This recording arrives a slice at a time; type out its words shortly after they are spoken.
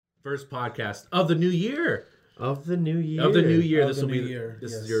first podcast of the new year. Of the new year. Of the new year.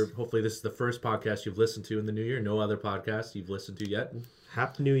 This is your. Hopefully, this is the first podcast you've listened to in the new year. No other podcast you've listened to yet.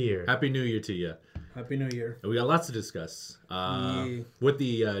 Happy New Year. Happy New Year to you. Happy New Year. And we got lots to discuss with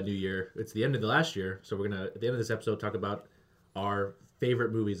the new year. It's the end of the last year, so we're gonna at the end of this episode talk about our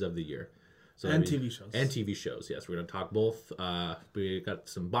favorite movies of the year. So and TV shows. And TV shows. Yes, we're gonna talk both. We got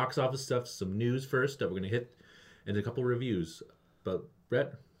some box office stuff, some news first that we're gonna hit, and a couple reviews. But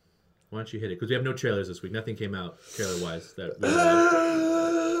Brett, why don't you hit it? Because we have no trailers this week. Nothing came out trailer-wise.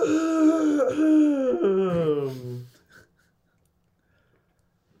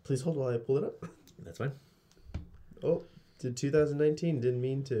 Please hold while I pull it up. That's fine. Oh, did 2019. Didn't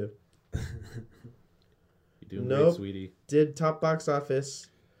mean to. You're doing Nope. great, sweetie. Did top box office.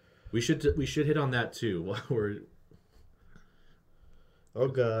 We should hit on that too. While we're, Oh,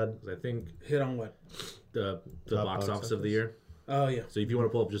 God. I think Hit on what? the Top box box office of the office. year. Oh, yeah. So if you want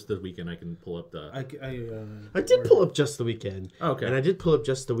to pull up just the weekend, I can pull up the. I did pull up just the weekend. Oh, okay. And I did pull up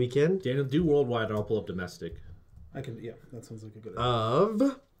just the weekend Daniel, do worldwide, and I'll pull up domestic. I can, yeah, that sounds like a good idea.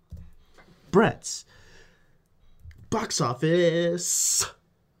 of Brett's box office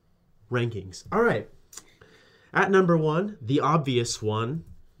rankings. All right. At number one, the obvious one,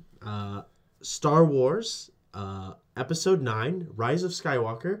 Star Wars Episode 9, Rise of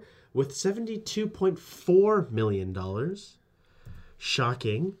Skywalker, with $72.4 million.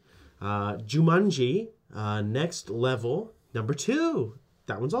 Shocking. Jumanji, Next Level, number 2.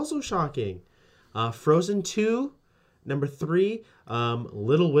 That one's also shocking. Frozen 2, number 3.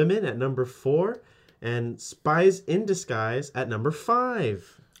 Little Women at number 4. And Spies in Disguise at number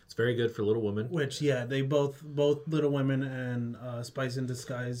 5. It's very good for Little Woman. Which, yeah, they both Little Women and Spies in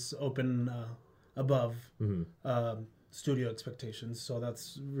Disguise open above studio expectations. So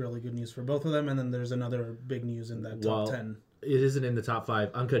that's really good news for both of them. And then there's another big news in that top 10. It isn't in the top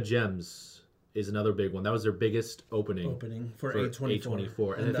 5. Uncut Gems is another big one. That was their biggest opening For A24.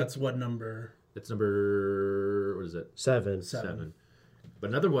 A24. And that's what number? It's number, what is it? 7. 7.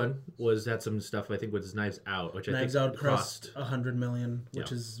 But another one had some stuff, I think, was Knives Out, which Knives I Out think crossed 100 million, which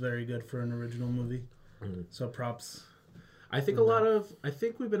Yeah. is very good for an original movie. So props. I think we've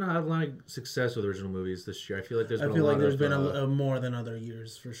been having a lot of success with original movies this year. I feel like there's been a more than other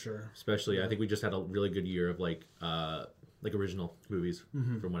years for sure. especially I think we just had a really good year of like original movies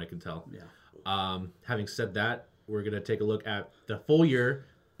from what I can tell. Yeah. Having said that, we're gonna take a look at the full year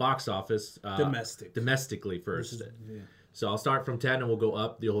box office domestically first. So I'll start from 10 and we'll go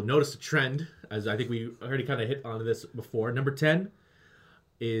up. You'll notice a trend, as I think we already kind of hit on this before. Number 10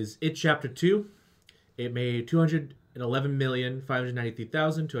 is It Chapter 2. It made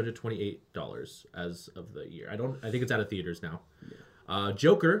 $211,593,228 as of the year. I think it's out of theaters now.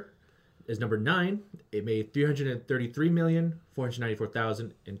 Joker is number 9. It made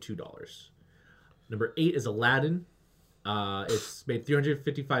 $333,494,002. Number 8 is Aladdin. It's made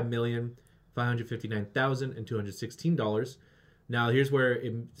 $355,559,216. Now here's where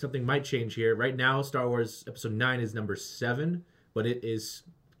something might change here. Right now, Star Wars Episode 9 is number 7, but it is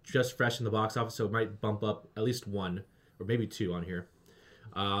just fresh in the box office, so it might bump up at least 1 or maybe 2 on here.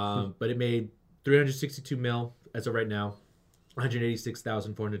 But it made $362 million as of right now,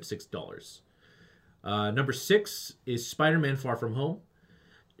 $186,406. Number 6 is Spider-Man: Far From Home.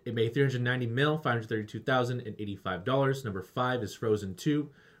 It made $390 million, $532,085. Number 5 is Frozen 2,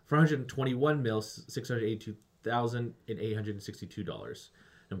 $421 million, $682,862.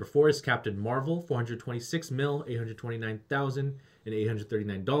 Number 4 is Captain Marvel, $426 million,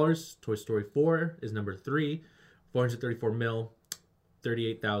 $829,839. Toy Story 4 is number 3, $434 million,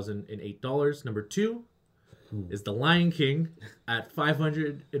 $38,008. Number 2 is The Lion King at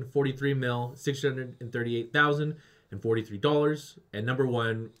 $543 million, $638,043. And number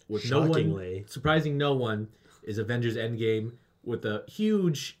 1, with surprising no one, is Avengers Endgame with a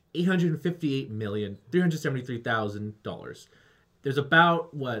huge $858,373,000. There's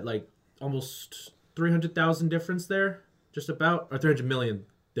about almost 300,000 difference there, just about, or 300 million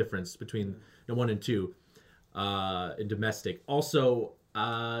difference between the 1 and 2 in domestic. Also,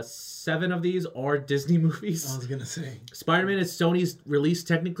 7 of these are Disney movies. I was gonna say Spider-Man is Sony's release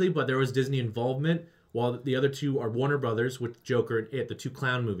technically, but there was Disney involvement. While the other 2 are Warner Brothers with Joker and It. The 2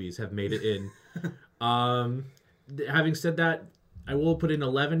 clown movies have made it in. Having said that, I will put in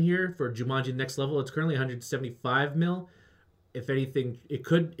 11 here for Jumanji Next Level. It's currently $175 million. If anything, it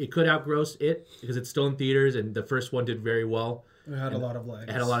could outgross It because it's still in theaters and the first one did very well. it had a lot of legs.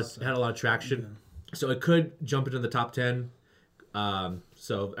 It had a lot of traction. Yeah. So it could jump into the top 10.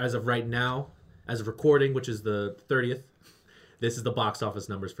 So as of right now, as of recording, which is the 30th, this is the box office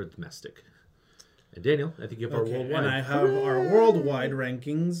numbers for domestic. And Daniel, I think you have our worldwide. And I have our worldwide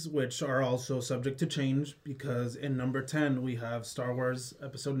rankings, which are also subject to change because in number 10 we have Star Wars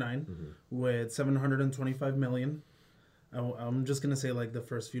Episode 9 with 725 million. I'm just gonna say like the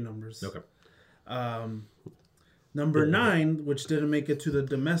first few numbers. Okay. Number 9, which didn't make it to the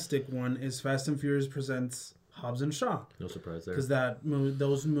domestic one, is Fast and Furious Presents Hobbs and Shaw. No surprise there. Because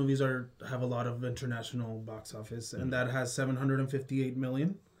those movies have a lot of international box office, and that has 758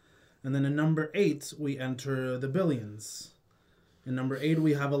 million. And then in number 8, we enter the billions. In number 8,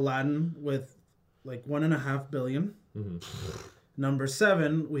 we have Aladdin with like 1.5 billion. Number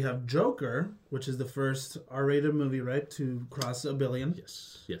 7, we have Joker, which is the first R-rated movie, right, to cross $1 billion.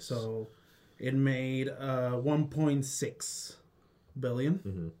 Yes. So it made 1.6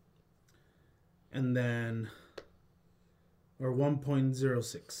 billion. And then, or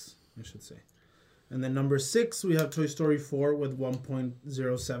 1.06, I should say. And then number 6, we have Toy Story 4 with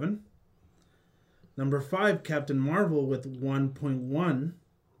 1.07. Number 5, Captain Marvel with 1.1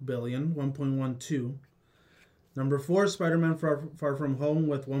 billion, 1.12. Number 4, Spider-Man Far From Home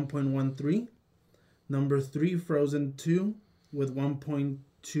with 1.13. Number 3, Frozen 2 with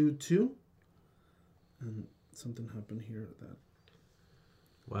 1.22. And something happened here with that.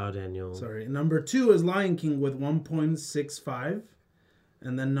 Wow, Daniel. Sorry. Number 2 is Lion King with 1.65.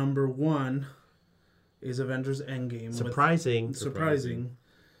 And then number 1 is Avengers Endgame. Surprising.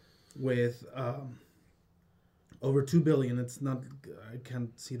 With over 2 billion. It's not, I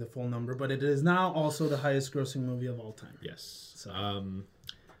can't see the full number, but it is now also the highest grossing movie of all time. Yes.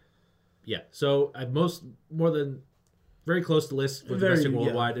 So more than very close to list with domestic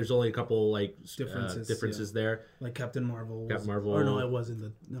worldwide. There's only a couple like differences there. Like Captain Marvel. Or no, it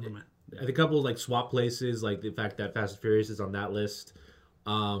wasn't. Never mind. I think a couple like swap places, like the fact that Fast and Furious is on that list.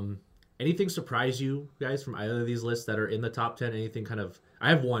 Anything surprise you guys from either of these lists that are in the top 10? Anything kind of... I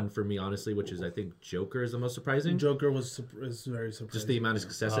have one for me, honestly, which is I think Joker is the most surprising. Joker is very surprising. Just the amount of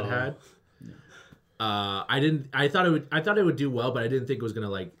success it had. Yeah. I thought it would do well, but I didn't think it was gonna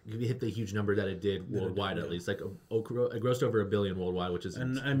like hit the huge number that it did worldwide. At least like it grossed over $1 billion worldwide, which is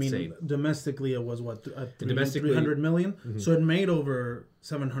insane. I mean, domestically it was what 300 million. So it made over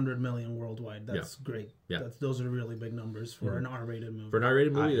 700 million worldwide. That's great. Yeah, those are really big numbers for an R-rated movie. For an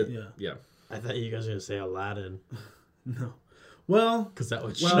R-rated movie, yeah. I thought you guys were gonna say Aladdin. No, well, because that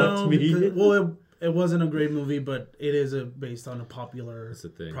would shock me. It wasn't a great movie, but it is based on a popular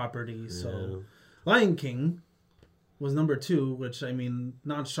property. So. Lion King was number 2, which, I mean,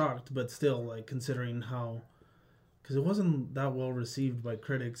 not shocked, but still, like, considering how... Because it wasn't that well received by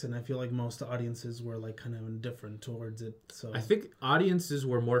critics, and I feel like most audiences were, like, kind of indifferent towards it, so... I think audiences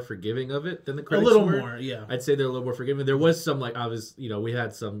were more forgiving of it than the critics were. A little more, yeah. I'd say they're a little more forgiving. There was some, like, we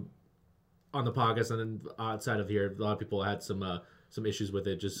had some... On the podcast, and then outside of here, a lot of people had some issues with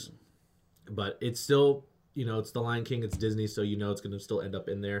it, just... But it's still, it's the Lion King, it's Disney, so it's going to still end up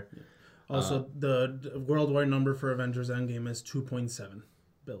in there. Yeah. Also, the worldwide number for Avengers Endgame is 2.7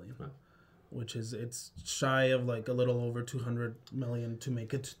 billion, which is it's shy of like a little over 200 million to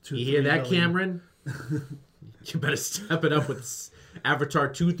make it to. You hear that, billion. Cameron? You better step it up with Avatar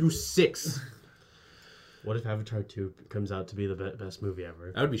 2 through 6. What if Avatar 2 comes out to be the best movie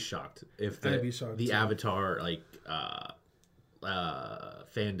ever? I would be shocked if the Avatar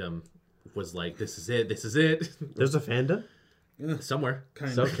fandom was like, this is it. There's a fandom? Yeah. Somewhere.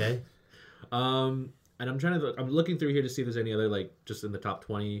 It's okay. And I'm looking through here to see if there's any other like just in the top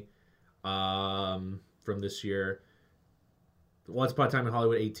 20 from this year. Once Upon a Time in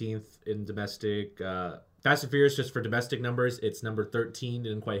Hollywood 18th in domestic. Fast and Furious, just for domestic numbers, it's number 13,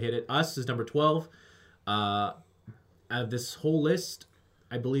 didn't quite hit it. Us is number 12. Out of this whole list,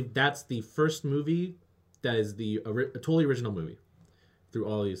 I believe that's the first movie that is a totally original movie through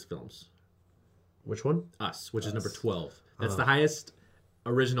all these films. Which one? Us, which is number 12. That's the highest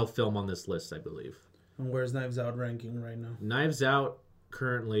original film on this list, I believe. And where's Knives Out ranking right now? Knives Out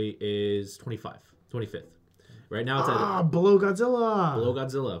currently is 25th. Right now it's below Godzilla. Below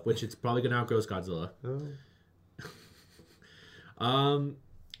Godzilla, which it's probably going to outgross Godzilla.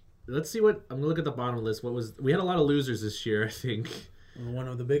 Let's see what... I'm going to look at the bottom list. We had a lot of losers this year, I think. One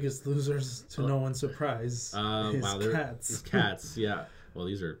of the biggest losers, to no one's surprise, is Cats. Is Cats, yeah. Well,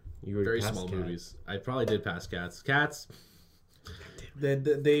 these are very small movies. I probably did pass Cats. Cats...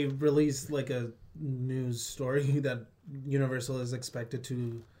 They released like a news story that Universal is expected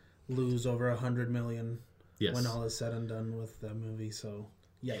to lose over 100 million when all is said and done with that movie. So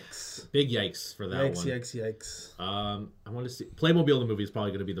yikes! Big yikes for that one. Yikes! I want to see Playmobil the movie is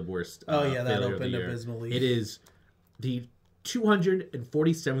probably going to be the worst. That opened abysmally. It is the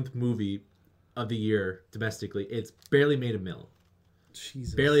 247th movie of the year domestically. It's barely made $1 million.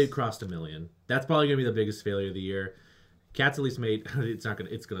 Jesus. Barely crossed 1 million. That's probably gonna be the biggest failure of the year. Cats at least made. It's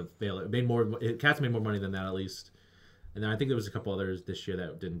gonna fail. It made more. Cats made more money than that at least. And then I think there was a couple others this year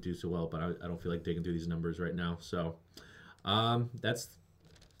that didn't do so well, but I don't feel like digging through these numbers right now. So, that's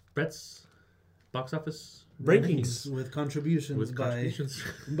Brett's box office rankings with contributions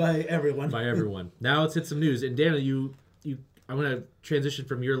by everyone. By everyone. Now let's hit some news. And Daniel, I'm gonna transition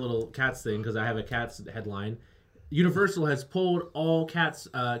from your little Cats thing because I have a Cats headline. Universal has pulled all Cats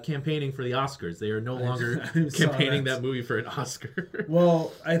campaigning for the Oscars. They are no longer campaigning that movie for an Oscar.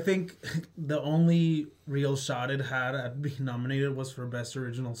 Well, I think the only real shot it had at being nominated was for Best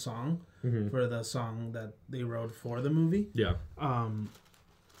Original Song for the song that they wrote for the movie. Yeah.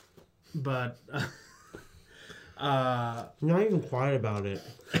 But not even quiet about it.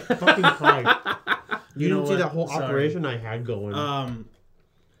 Fucking quiet. You didn't see that whole operation I had going.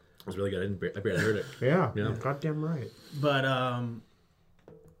 It was really good. I barely heard it. Yeah, goddamn right. But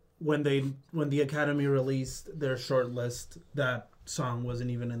when the Academy released their short list, that song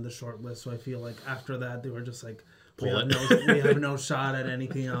wasn't even in the short list. So I feel like after that they were just like, we have no shot at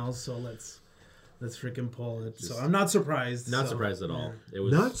anything else. So let's freaking pull it. So I'm not surprised. Not surprised at all. It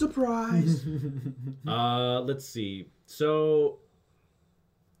was not surprised. Let's see. So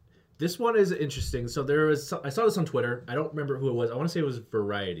this one is interesting. So I saw this on Twitter. I don't remember who it was. I want to say it was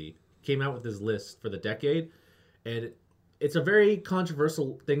Variety. Came out with this list for the decade, and it's a very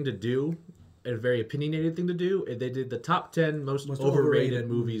controversial thing to do, and a very opinionated thing to do. And they did the top 10 most overrated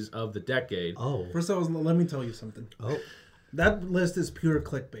movies of the decade. Oh, first of all, let me tell you something. Oh, that list is pure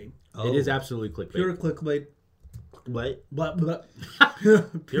clickbait. Oh. It is absolutely clickbait. Pure clickbait. Wait. Blah, blah.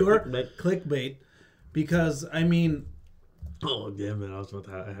 Pure clickbait. Because I mean. Oh damn it!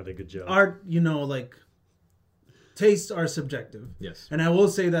 I had a good joke. Art, tastes are subjective. Yes. And I will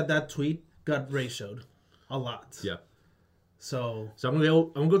say that tweet got ratioed a lot. Yeah. So I'm gonna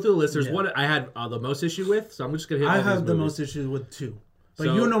go through the list. There's one I had the most issue with, so I'm just gonna hit. I have the most issue with 2, but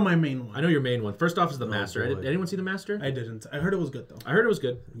so, my main one. I know your main one. First off is The Master. Did anyone see The Master? I didn't. I heard it was good though. I heard it was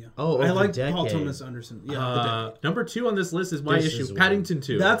good. Yeah. Oh, I like Paul Thomas Anderson. Yeah. Number 2 on this list is my issue. Paddington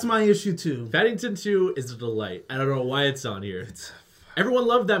 2. That's my issue too. Paddington 2 is a delight. I don't know why it's on here. Everyone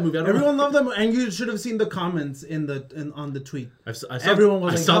loved that movie. Everyone loved that movie, and you should have seen the comments on the tweet. I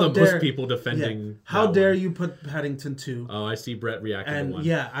saw the most people defending. Yeah. How dare you put Paddington 2? Oh, I see Brett reacting to one.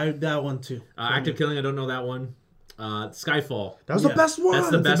 Yeah, that one too. Active Killing, I don't know that one. Skyfall. That was the best one.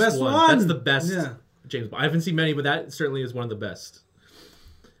 That's the best one. That's the best. Yeah. James Bond. I haven't seen many, but that certainly is one of the best.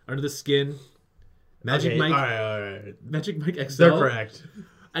 Under the Skin. Magic Mike. All right. Magic Mike XL. They're correct.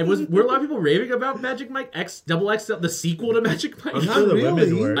 Were a lot of people raving about Magic Mike Double XL, the sequel to Magic Mike? Not really.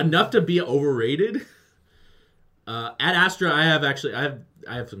 Women were. Enough to be overrated. Ad Astra, I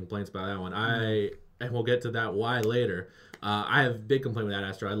have some complaints about that one. And we'll get to that why later. I have a big complaint with Ad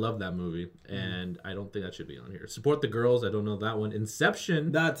Astra. I love that movie, and I don't think that should be on here. Support the Girls. I don't know that one.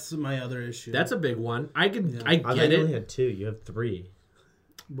 Inception. That's my other issue. That's a big one. I get it. You only had 2. You have 3.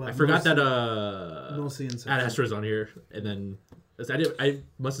 But I forgot that mostly Inception. Ad Astra's on here, and then I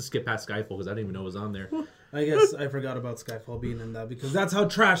must have skipped past Skyfall because I didn't even know it was on there. I guess I forgot about Skyfall being in that because that's how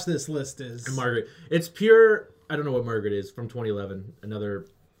trash this list is. And Margaret. It's pure. I don't know what Margaret is from 2011. Another.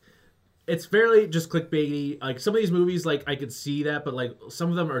 It's fairly just clickbaity. Like some of these movies, like I could see that, but like some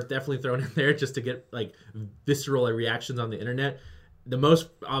of them are definitely thrown in there just to get like visceral reactions on the internet. The most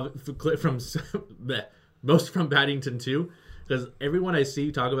from Paddington 2, because everyone I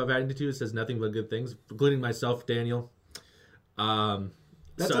see talk about Paddington 2 says nothing but good things, including myself, Daniel.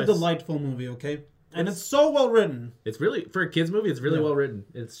 That's a delightful movie, okay? And it's so well written. It's really, for a kids movie, it's really well written.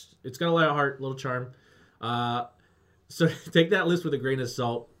 It's got a lot of heart, a little charm. So take that list with a grain of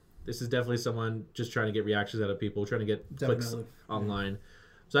salt. This is definitely someone just trying to get reactions out of people, trying to get clicks online.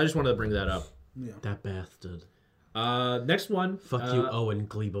 So I just wanted to bring that up. Yeah. That bastard. Next one. Fuck you, Owen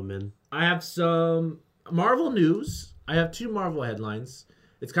Gleberman. I have some Marvel news. I have 2 Marvel headlines.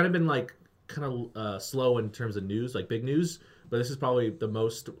 It's kind of been slow in terms of news, like big news. But this is probably the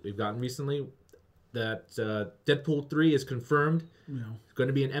most we've gotten recently. That Deadpool 3 is confirmed. Yeah. It's going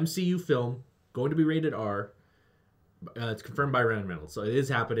to be an MCU film, going to be rated R. It's confirmed by Ryan Reynolds. So it is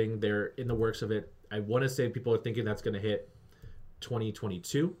happening. They're in the works of it. I want to say people are thinking that's going to hit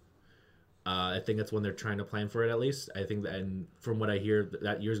 2022. I think that's when they're trying to plan for it, at least. I think that, and from what I hear,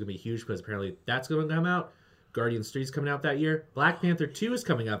 that year is going to be huge because apparently that's going to come out. Guardians 3 is coming out that year. Black Panther 2 is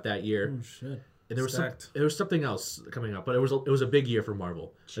coming out that year. Oh, shit. And there was something else coming up, but it was a big year for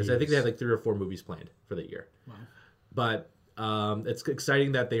Marvel. I think they had like 3 or 4 movies planned for the year. Wow. But it's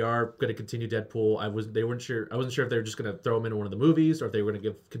exciting that they are going to continue Deadpool. I wasn't sure if they were just going to throw him into one of the movies or if they were going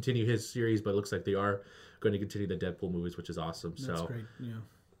to continue his series, but it looks like they are going to continue the Deadpool movies, which is awesome. That's great.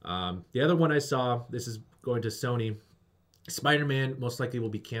 Yeah. The other one I saw, this is going to Sony. Spider-Man most likely will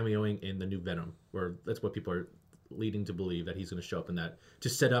be cameoing in the new Venom, or that's what people are leading to believe, that he's going to show up in that to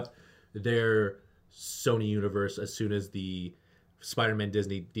set up their Sony universe as soon as the Spider-Man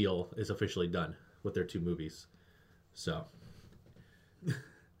Disney deal is officially done with their 2 movies. So,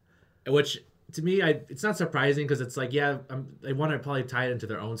 which to me, it's not surprising because it's like, yeah, they want to probably tie it into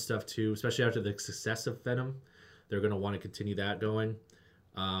their own stuff too, especially after the success of Venom. They're going to want to continue that going.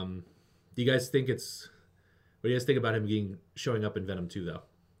 Do you guys think what do you guys think about him showing up in Venom 2 though?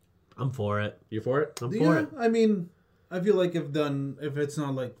 I'm for it. You're for it? I'm for it. I mean, I feel like if it's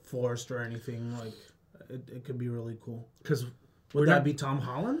not like forced or anything, like it could be really cool. Because would that be Tom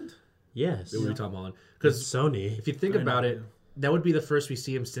Holland? Yes, it would be Tom Holland. Because Sony. If you think about it, that would be the first we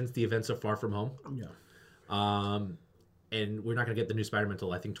see him since the events of Far From Home. Yeah. And we're not going to get the new Spider-Man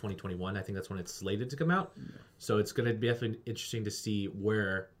until I think 2021. I think that's when it's slated to come out. Yeah. So it's going to be definitely interesting to see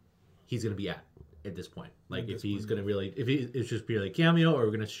where he's going to be at this point. Like if he's going to really, if it's just purely a cameo, or we're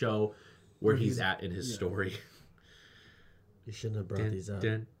going to show where he's at in his story. You shouldn't have brought these up.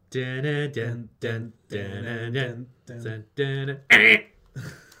 Just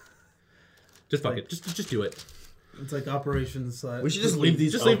fuck it. Just do it. It's like operations. We should just leave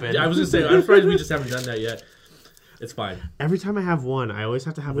these open. I was gonna say, I'm surprised we just haven't done that yet. It's fine. Every time I have one, I always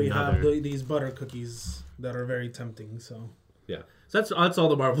have to have another. We have these butter cookies that are very tempting. So yeah, so that's all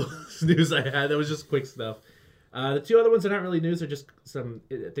the Marvel news I had. That was just quick stuff. The 2 other ones are not really news. They're just some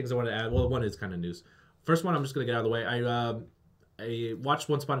things I want to add. Well, one is kind of news. First one, I'm just gonna get out of the way. I watched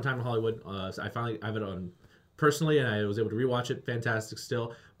Once Upon a Time in Hollywood. So I finally have it on personally, and I was able to rewatch it. Fantastic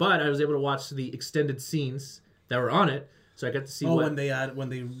still, but I was able to watch the extended scenes that were on it, so I got to see when they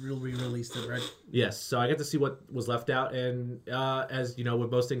re-released it, right? Yes, so I got to see what was left out, and as you know,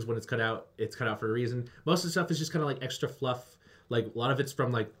 with most things, when it's cut out for a reason. Most of the stuff is just kind of like extra fluff. Like a lot of it's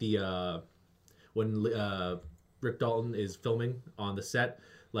from like the when Rick Dalton is filming on the set.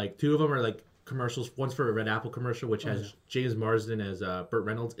 Like 2 of them are like commercials. One's for a Red Apple commercial, which has James Marsden as Burt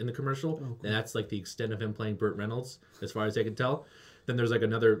Reynolds in the commercial, cool. And that's like the extent of him playing Burt Reynolds, as far as I can tell. Then there's like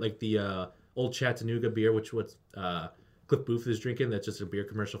another, like the Old Chattanooga beer, which Cliff Booth is drinking. That's just a beer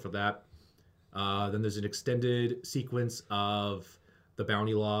commercial for that. Then there's an extended sequence of The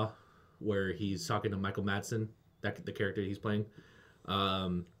Bounty Law, where he's talking to Michael Madsen, the character he's playing.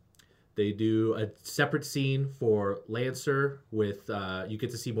 They do a separate scene for Lancer with you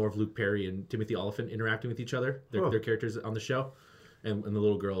get to see more of Luke Perry and Timothy Olyphant interacting with each other. Their characters on the show, and the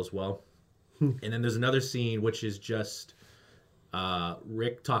little girl as well. And then there's another scene which is just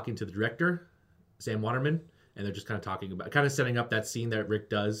Rick talking to the director, Sam Waterman, and they're just kind of talking about, kind of setting up that scene that Rick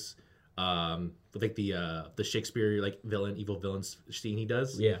does, with like the Shakespeare like evil villain scene he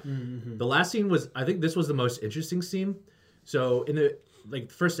does. Yeah. Mm-hmm. The last scene was, I think this was the most interesting scene. So in the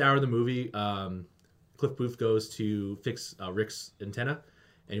first hour of the movie, Cliff Booth goes to fix Rick's antenna,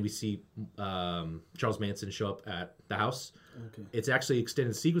 and we see Charles Manson show up at the house. Okay. It's actually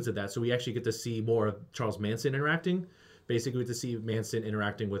extended sequence of that, so we actually get to see more of Charles Manson interacting. Basically, we get to see Manson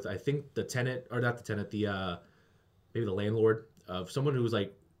interacting with, I think, the tenant, or not the tenant, maybe the landlord of someone who was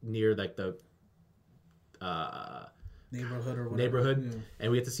like near like the neighborhood or whatever. Neighborhood, yeah.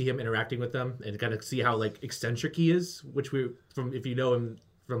 And we get to see him interacting with them and kind of see how like eccentric he is, which if you know him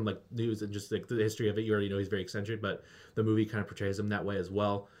from like news and just like the history of it, you already know he's very eccentric, but the movie kind of portrays him that way as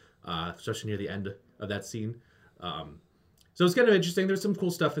well, especially near the end of that scene. So it's kind of interesting. There's some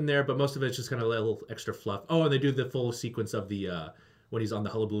cool stuff in there, but most of it's just kind of a little extra fluff. Oh, and they do the full sequence of the when he's on the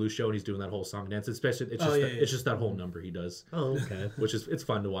Hullabaloo show and he's doing that whole song and dance. Especially, it's just that whole number he does. Oh, okay. Which is, it's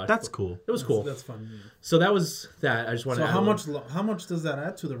fun to watch. That's cool. It was cool. That's fun. Yeah. So that was that. I just wanted. So how much does that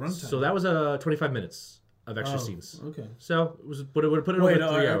add to the runtime? So that was 25 minutes of extra scenes. Okay. So it was, but it would have put it over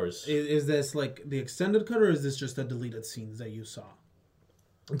 3 hours. Is this like the extended cut, or is this just the deleted scenes that you saw?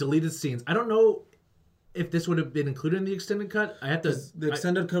 Deleted scenes. I don't know if this would have been included in the extended cut. I had to. The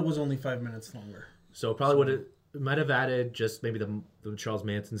extended cut was only 5 minutes longer. So probably would have. Might have added just maybe the Charles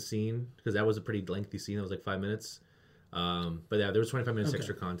Manson scene, because that was a pretty lengthy scene. It was like 5 minutes. But yeah, there was 25 minutes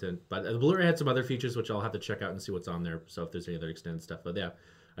extra content. But the Blu-ray had some other features, which I'll have to check out and see what's on there. So if there's any other extended stuff. But yeah,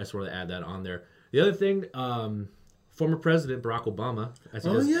 I just wanted to add that on there. The other thing, former President Barack Obama,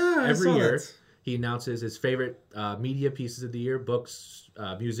 every year, he announces his favorite media pieces of the year: books,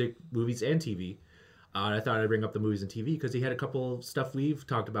 music, movies, and TV. And I thought I'd bring up the movies and TV because he had a couple stuff we've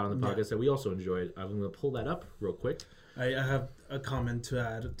talked about on the podcast that we also enjoyed. I'm going to pull that up real quick. I have a comment to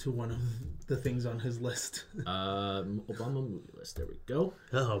add to one of the things on his list. Obama movie list. There we go.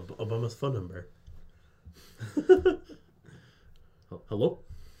 Oh, Obama's phone number. Hello?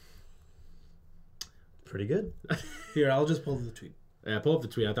 Pretty good. Here, I'll just pull the tweet. Yeah, pull up the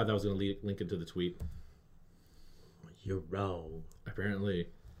tweet. I thought that was going to link into the tweet. You're wrong. Apparently.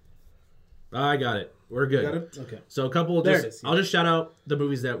 I got it. We're good. Got it? Okay. So a couple. There it is, yeah. I'll just shout out the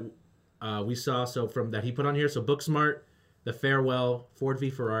movies that we saw. So from that he put on here. So Booksmart, The Farewell, Ford v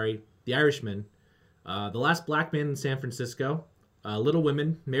Ferrari, The Irishman, The Last Black Man in San Francisco, Little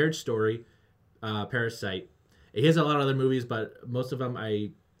Women, Marriage Story, Parasite. He has a lot of other movies, but most of them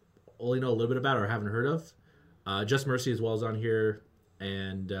I only know a little bit about or haven't heard of. Just Mercy as well is on here,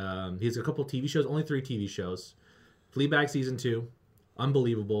 and he has a couple TV shows. Only 3 TV shows. Fleabag season 2,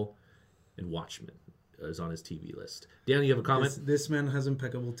 Unbelievable, and Watchmen is on his TV list. Dan, you have a comment? This man has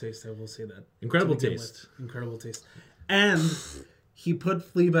impeccable taste. I will say that. Incredible taste. Incredible taste. And he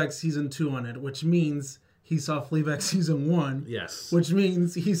put Fleabag season 2 on it, which means he saw Fleabag season 1. Yes. Which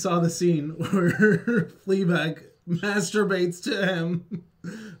means he saw the scene where Fleabag masturbates to him.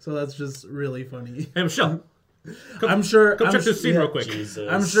 So that's just really funny. Hey, Michelle. I'm sure. Come check this scene real quick. Jesus.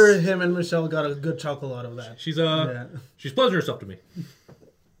 I'm sure him and Michelle got a good chuckle out of that. She's pleasuring herself to me.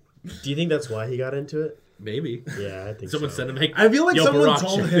 Do you think that's why he got into it? Maybe. Yeah, I think Someone so. sent him. Hey, I feel like someone Barack,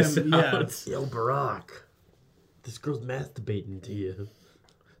 told check this him. Yeah. out. Yo, Barack. This girl's masturbating to you.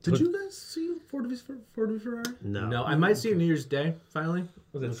 Did you guys see Ford v Ferrari? No. I might see it New Year's Day. Finally,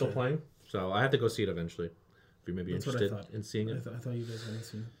 was it still playing? So I have to go see it eventually. If you may be interested in seeing it. I thought you guys hadn't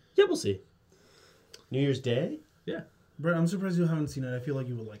seen it. Yeah, we'll see. New Year's Day? Yeah. Brett, I'm surprised you haven't seen it. I feel like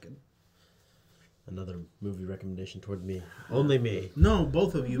you would like it. Another movie recommendation toward me. Only me. No,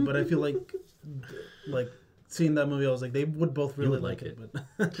 both of you, but I feel like seeing that movie, I was like, they would both really like it.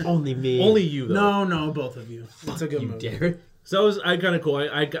 But Only me. Only you though. no, both of you. It's a good movie. Derek. So it was kind of cool.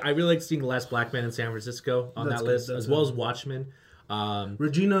 I really like seeing The Last Black Man in San Francisco on That's that good. list, That's as well good. as Watchmen.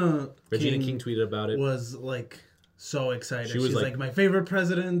 Regina King tweeted about it. Was like so excited. She was She's like- like my favorite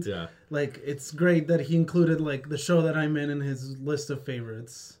president. Yeah. Like it's great that he included like the show that I'm in his list of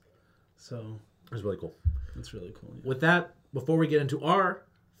favorites. So It was really cool. it's really cool. Yeah. With that, before we get into our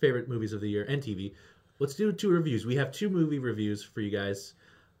favorite movies of the year and TV, let's do 2 reviews. We have 2 movie reviews for you guys.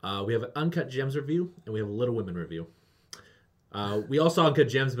 We have an Uncut Gems review, and we have a Little Women review. We all saw Uncut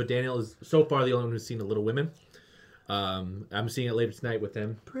Gems, but Daniel is so far the only one who's seen a Little Women. I'm seeing it later tonight with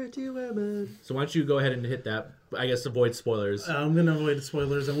him. Pretty women. So why don't you go ahead and hit that? I guess avoid spoilers. I'm gonna avoid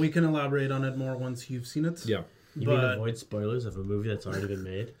spoilers, and we can elaborate on it more once you've seen it. Yeah, You mean avoid spoilers of a movie that's already been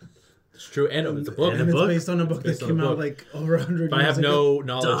made? it's true. And it's a book. And it's based on a book that based on a came out book. like over 100 years But I have ago. no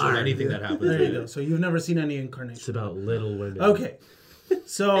knowledge of anything that happens. There you in go. it. So you've never seen any It's incarnation. about Little Women. Okay.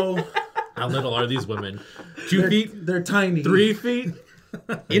 So How little are these women? 2 feet? they're tiny. 3 feet?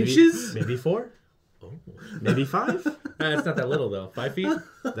 Maybe- Inches? Maybe 4? Oh. Maybe 5? It's not that little though. 5 feet?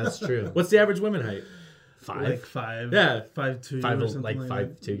 That's true. What's the average women height? 5? Like 5. Yeah. 5'2". 5, or something like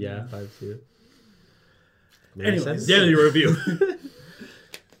 5'2", that. yeah, 5'2". Anyways. Daniel, your review.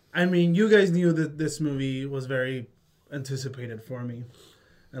 I mean, you guys knew that this movie was very anticipated for me.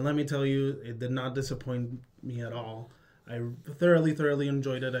 And let me tell you, it did not disappoint me at all. I thoroughly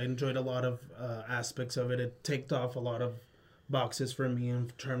enjoyed it. I enjoyed a lot of aspects of it. It ticked off a lot of boxes for me in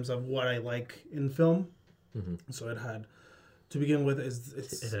terms of what I like in film. Mm-hmm. So it had, to begin with,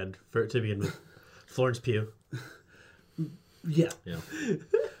 It had, to begin with, Florence Pugh. yeah. Yeah.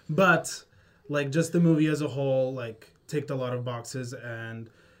 But like just the movie as a whole, like ticked a lot of boxes, and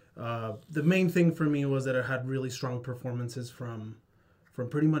the main thing for me was that it had really strong performances from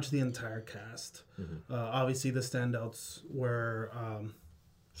pretty much the entire cast. Mm-hmm. Obviously, the standouts were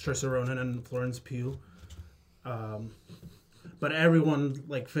Saoirse Ronan and Florence Pugh, but everyone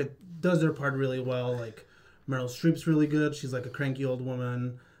like does their part really well. Like Meryl Streep's really good; she's like a cranky old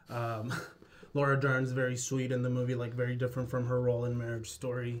woman. Laura Dern's very sweet in the movie, like very different from her role in Marriage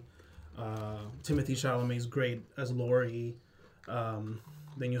Story. Timothy Chalamet's great as Laurie.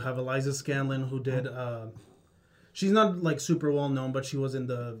 Then you have Eliza Scanlon, who did. She's not like super well known, but she was in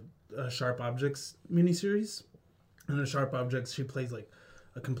the Sharp Objects miniseries. And in Sharp Objects, she plays like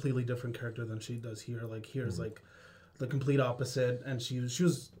a completely different character than she does here. Like here's like the complete opposite, and she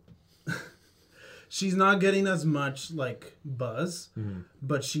was. She's not getting as much like buzz,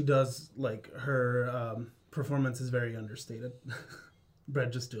 but she does like her performance is very understated.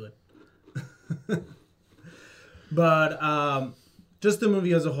 Brett, just do it. But just the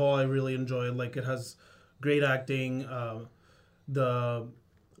movie as a whole, I really enjoyed. Like it has great acting.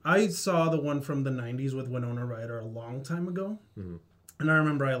 I saw the one from the 90s with Winona Ryder a long time ago, and I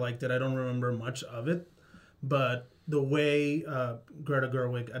remember I liked it. I don't remember much of it, but the way Greta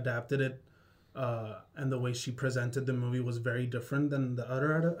Gerwig adapted it. And the way she presented the movie was very different than the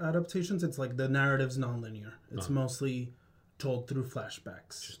other adaptations. It's like the narrative's non-linear. It's mostly told through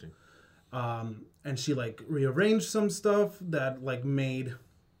flashbacks. Interesting. and she like rearranged some stuff that like made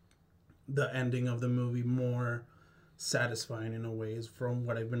the ending of the movie more satisfying in a ways from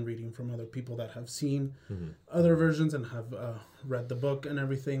what I've been reading from other people that have seen other versions and have read the book and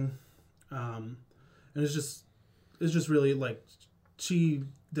everything. And it's just really like she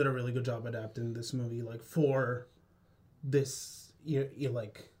did a really good job adapting this movie like for this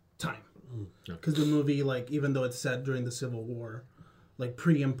like time, because the movie, like, even though it's set during the Civil War, like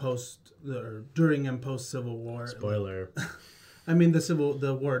pre and post or during and post Civil War, spoiler. Like, I mean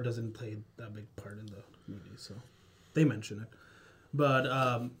the war doesn't play that big part in the movie, so they mention it,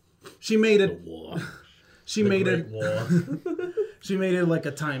 but she made it. The war. She made it. War. She made it like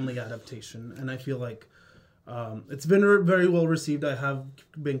a timely adaptation, and I feel like it's been very well received. I have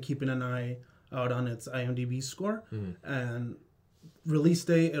been keeping an eye out on its IMDb score, and release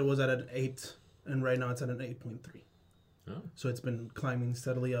date it was at an 8, and right now it's at an 8.3. Oh. So it's been climbing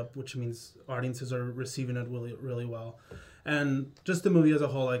steadily up, which means audiences are receiving it really, really well. And just the movie as a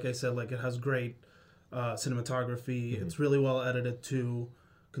whole, like I said, like it has great cinematography. It's really well edited too,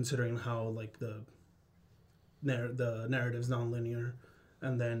 considering how like the narrative's non-linear.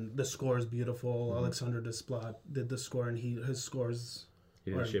 And then the score is beautiful. Alexander Desplat did the score, and his scores.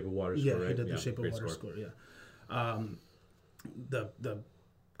 He did the Shape of Water score, right? Yeah, he did the Shape of Water score. Yeah. The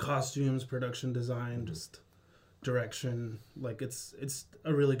costumes, production design, just direction, like it's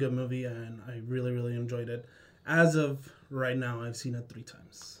a really good movie, and I really, really enjoyed it. As of right now, I've seen it 3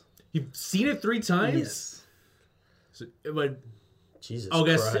 times. You've seen it 3 times? Yes. So, but Jesus.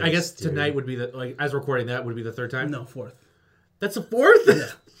 I guess tonight would be the, like, as recording that would be the 3rd time. No, 4th. That's a 4th?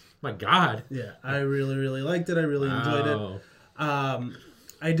 Yeah. My God. Yeah, I really, really liked it. I really enjoyed it.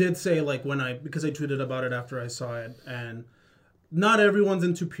 I did say, like, because I tweeted about it after I saw it, and not everyone's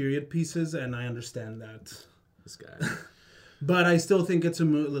into period pieces, and I understand that. This guy. But I still think it's a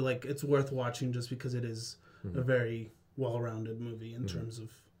movie, like, it's worth watching just because it is a very well-rounded movie in terms of,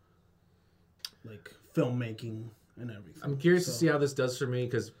 like, filmmaking and everything. I'm curious to see how this does for me,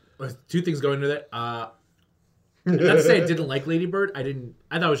 because 2 things going into that. Not to say I didn't like Lady Bird. I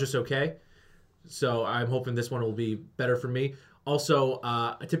thought it was just okay. So I'm hoping this one will be better for me. Also,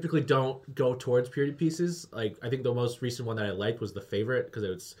 I typically don't go towards period pieces. Like, I think the most recent one that I liked was The Favorite, because it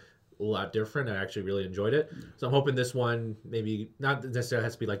was a lot different. I actually really enjoyed it. So I'm hoping this one maybe not necessarily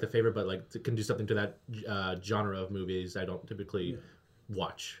has to be like The Favorite, but like it can do something to that genre of movies I don't typically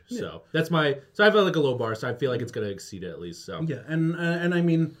watch. Yeah. So that's so I have like a low bar, so I feel like it's gonna exceed it at least. So yeah, and I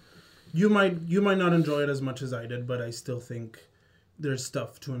mean, you might not enjoy it as much as I did, but I still think there's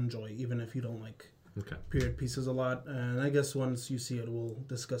stuff to enjoy, even if you don't like period pieces a lot. And I guess once you see it, we'll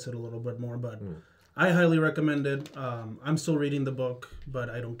discuss it a little bit more. But I highly recommend it. I'm still reading the book, but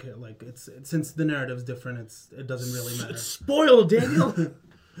I don't care. Like it's since the narrative's different, it doesn't really matter. It's spoiled, Daniel.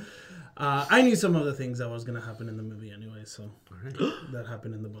 I knew some of the things that was gonna happen in the movie anyway, so that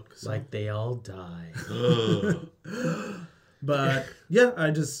happened in the book. So. Like they all die. But yeah,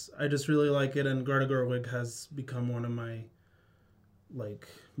 I just really like it, and Greta Gerwig has become one of my like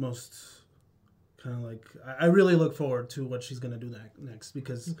most kind of like I really look forward to what she's gonna do next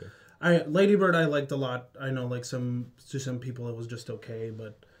because Lady Bird I liked a lot. I know like to some people it was just okay,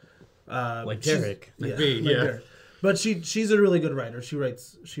 but like Derek, Derek. But she's a really good writer. She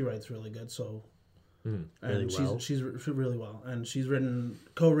writes really good. So and she's really well, and she's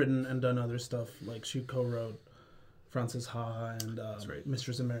co-written and done other stuff. Like she co-wrote Frances Ha and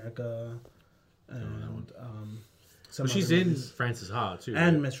Mistress America, and she's in Frances Ha too,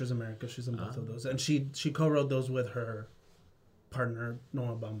 and right? Mistress America. She's in both of those, and she co-wrote those with her partner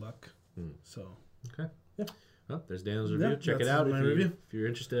Noah Baumbach. So yeah. Well, there's Daniel's review. Check it out if you're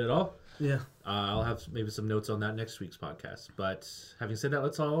interested at all. Yeah. I'll have maybe some notes on that next week's podcast. But having said that,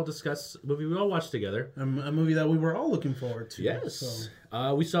 let's all discuss a movie we all watched together. A movie that we were all looking forward to. Yes.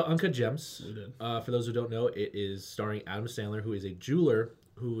 So. We saw Uncut Gems. We did. For those who don't know, it is starring Adam Sandler, who is a jeweler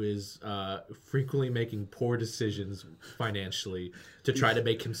who is frequently making poor decisions financially to try to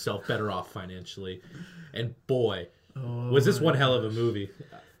make himself better off financially. And boy, was this one hell of a movie.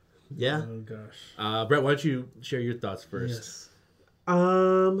 Yeah. Oh, gosh. Brett, why don't you share your thoughts first? Yes.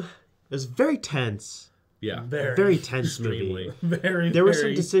 It was very tense. Yeah. Very tense movie. There were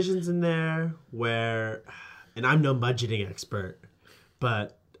some decisions in there where, and I'm no budgeting expert,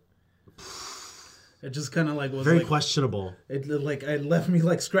 but it just kind of like was very questionable. It left me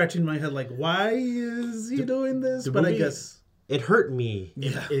like scratching my head, like why is he doing this? But I guess it hurt me.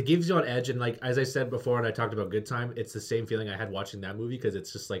 It gives you an edge, and like as I said before, and I talked about Good Time, it's the same feeling I had watching that movie because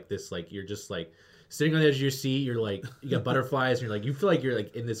it's just like this, like you're just like sitting on the edge of your seat. You're like you got butterflies, and you're like you feel like you're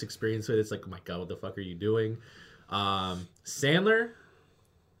like in this experience with it. It's like, oh my god, what the fuck are you doing? Sandler,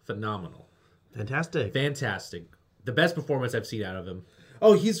 phenomenal. Fantastic. The best performance I've seen out of him.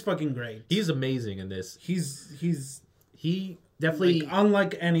 Oh, he's fucking great. He's amazing in this. He definitely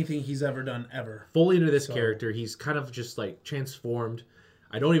unlike anything he's ever done ever. Fully into this character. He's kind of just like transformed.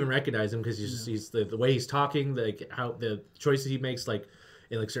 I don't even recognize him because he's the way he's talking, like how the choices he makes, like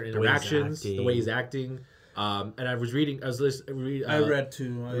in like certain interactions, the way he's acting. And I was reading, I read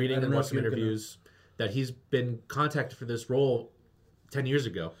too. Reading and watched some interviews that he's been contacted for this role 10 years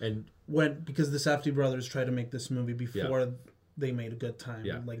ago, and because the Safdie brothers tried to make this movie before they made a Good Time.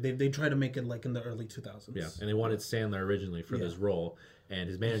 Yeah. Like they tried to make it like in the early 2000s. Yeah, and they wanted Sandler originally for this role, and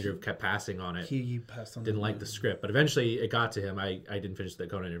his manager kept passing on it. He passed on. Didn't like the script, but eventually it got to him. I didn't finish the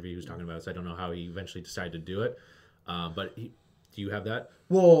Conan interview he was talking about it, so I don't know how he eventually decided to do it. But do you have that?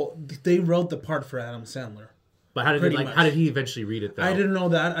 Well, they wrote the part for Adam Sandler. But how did he eventually read it, though? I didn't know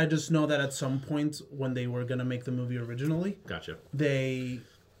that. I just know that at some point when they were going to make the movie originally... Gotcha. They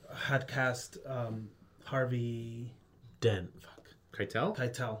had cast Harvey... Dent.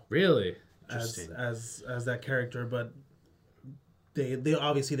 Keitel? Really? As that character, but they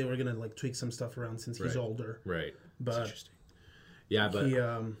obviously they were going to like tweak some stuff around since he's older. Right. But that's interesting. Yeah, but... He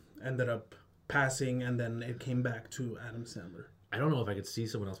ended up passing, and then it came back to Adam Sandler. I don't know if I could see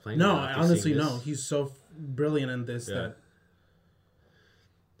someone else playing. No, honestly, no. He's so brilliant in this that.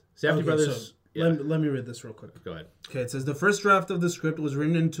 Safdie brothers. So let me read this real quick. Go ahead. Okay, it says the first draft of the script was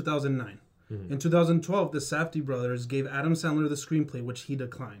written in 2009. In 2012, the Safdie brothers gave Adam Sandler the screenplay, which he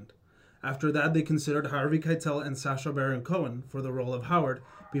declined. After that, they considered Harvey Keitel and Sacha Baron Cohen for the role of Howard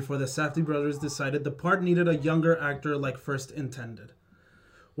before the Safdie brothers decided the part needed a younger actor like first intended.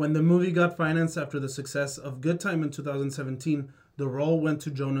 When the movie got financed after the success of Good Time in 2017, the role went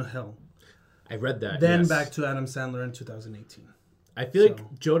to Jonah Hill. I read that. Then back to Adam Sandler in 2018. I feel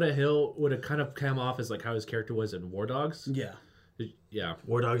like Jonah Hill would have kind of come off as like how his character was in War Dogs. Yeah. Yeah.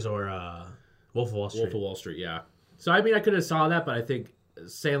 War Dogs or Wolf of Wall Street. Wolf of Wall Street, yeah. So, I mean, I could have saw that, but I think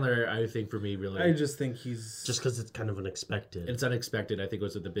Sandler, for me, really... I just think he's... Just because it's kind of unexpected. It's unexpected, I think,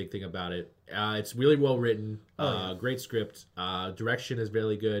 was the big thing about it. It's really well written. Great script. Direction is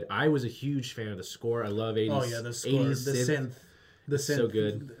really good. I was a huge fan of the score. I love 80s. Oh, yeah, the score. The synth. So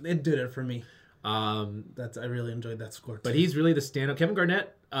good. It did it for me. I really enjoyed that score, too. But he's really the stand-up. Kevin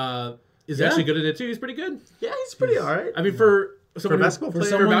Garnett is actually good at it, too. He's pretty good. Yeah, he's pretty all right. I mean, for a basketball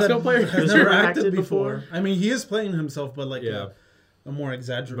player who's never acted before. I mean, he is playing himself, but like a more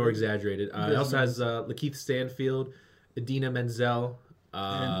exaggerated. It also has Lakeith Stanfield, Idina Menzel,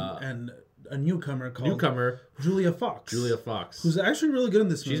 and a newcomer called Julia Fox. Who's actually really good in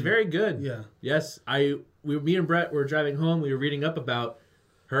this movie. She's very good. Yeah. Yes, me and Brett were driving home. We were reading up about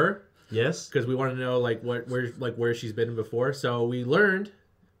her. Yes. Because we wanted to know where she's been before. So we learned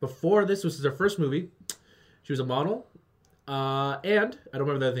before this was her first movie, she was a model. And I don't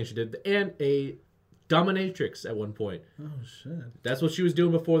remember the other thing she did. And a dominatrix at one point. Oh, shit. That's what she was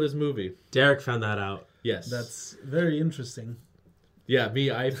doing before this movie. Derek found that out. Yes. That's very interesting. Yeah,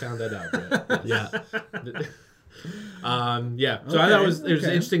 I found that out. Yeah. Yeah. So I thought it was an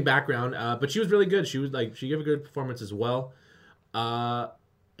interesting background. But she was really good. She gave a good performance as well.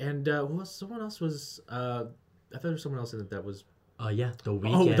 And someone else was... I thought there was someone else in it that was... The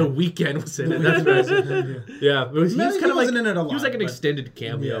Weeknd. Oh, The Weeknd was in it. That's right. Yeah, he was kind of wasn't in it a lot. He was like an extended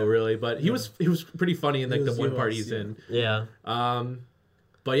cameo, really, but he was pretty funny in like the one part he's in. Yeah.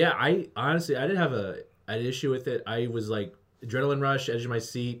 But yeah, I honestly didn't have an issue with it. I was like adrenaline rush, edge of my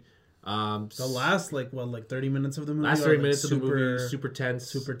seat. The last 30 minutes of the movie. Last 30 minutes of the movie, super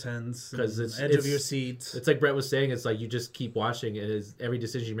tense because it's edge of your seat. It's like Brett was saying. It's like you just keep watching, and every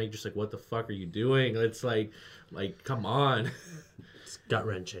decision you make, just like, what the fuck are you doing? It's like come on. It's gut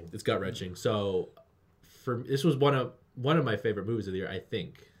wrenching. It's gut wrenching. So, this was one of my favorite movies of the year. I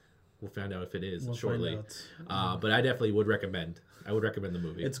think we'll find out if it is shortly. But I definitely would recommend. I would recommend the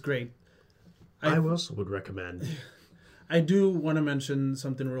movie. It's great. I also would recommend. I do want to mention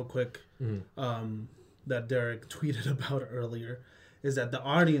something real quick that Derek tweeted about earlier. Is that the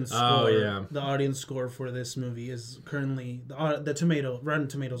audience score? The audience score for this movie is currently the Rotten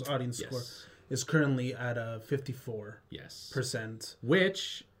Tomatoes audience score is currently at a 54%. Yes.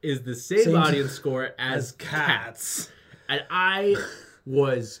 Which is the same audience score as Cats. And I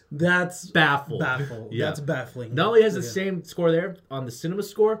was baffled. Yeah. That's baffling. Not only has the same score there on the cinema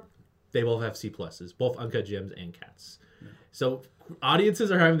score, they both have C+, both Uncut Gems and Cats. Yeah. So audiences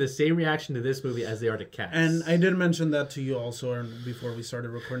are having the same reaction to this movie as they are to Cats. And I did mention that to you also before we started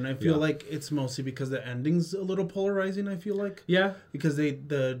recording. I feel like it's mostly because the ending's a little polarizing, I feel like. Yeah. Because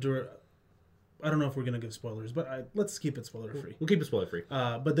I don't know if we're going to give spoilers, but let's keep it spoiler-free. We'll keep it spoiler-free.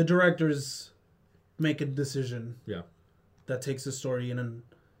 But the directors make a decision that takes the story in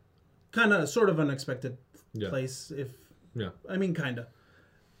kind of sort of unexpected place. I mean, kind of.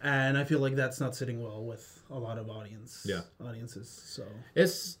 And I feel like that's not sitting well with a lot of audiences. So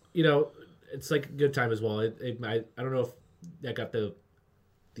it's it's like a good time as well. I don't know if that got the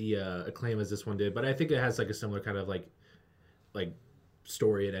acclaim as this one did, but I think it has like a similar kind of like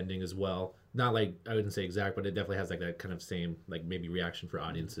story and ending as well. Not like, I wouldn't say exact, but it definitely has like that kind of same like maybe reaction for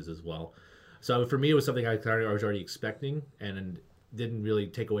audiences as well. So for me, it was something I was already expecting and didn't really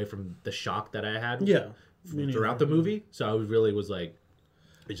take away from the shock that I had throughout the movie. So I was like,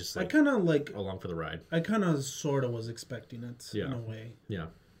 it's just like, I kind of like along for the ride. I kind of sort of was expecting it in a way. Yeah.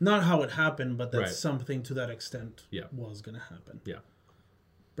 Not how it happened, but that something to that extent was going to happen. Yeah.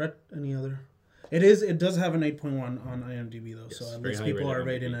 Brett, any other? It does have an 8.1 on IMDb though, so at least people are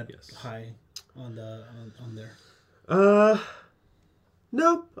rating it high on there.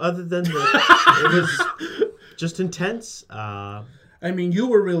 No, other than that, it was just intense. I mean, you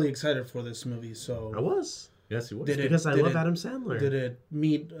were really excited for this movie, so I was. Yes, you was. Because I love Adam Sandler. Did it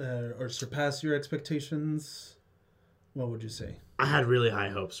meet or surpass your expectations? What would you say? I had really high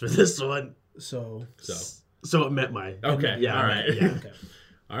hopes for this one. So it met my... Okay, yeah, all right. Yeah. Okay.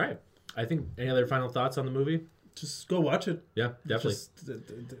 All right. I think, any other final thoughts on the movie? Just go watch it. Yeah, definitely.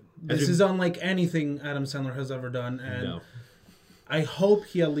 This is unlike anything Adam Sandler has ever done, and I hope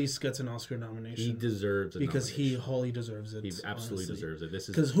he at least gets an Oscar nomination. He deserves it because he wholly deserves it. He absolutely deserves it. This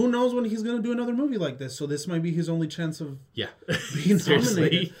is because who knows when he's going to do another movie like this? So this might be his only chance of being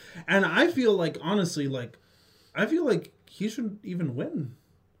nominated. And I feel like, honestly, he shouldn't even win.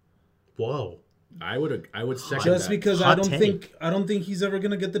 Whoa. I would second just that. because I don't think he's ever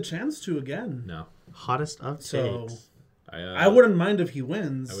gonna get the chance to again. No. Hottest of takes. So I wouldn't mind if he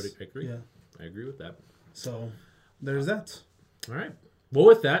wins. I would agree. Yeah. I agree with that. So there's that. All right. Well,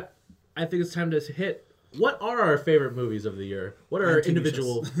 with that, I think it's time to hit. What are our favorite movies of the year? What are our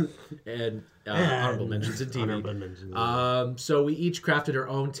individual and honorable mentions in TV? Honorable mentions. So we each crafted our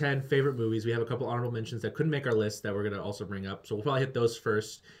own 10 favorite movies. We have a couple honorable mentions that couldn't make our list that we're going to also bring up. So we'll probably hit those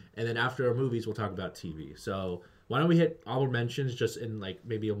first. And then after our movies, we'll talk about TV. So why don't we hit honorable mentions just in like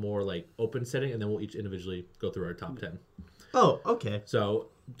maybe a more like open setting, and then we'll each individually go through our top 10. Oh, okay. So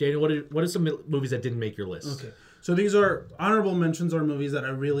Daniel, what are some movies that didn't make your list? Okay. So these are honorable mentions or movies that I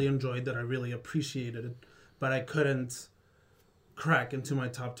really enjoyed, that I really appreciated, but I couldn't crack into my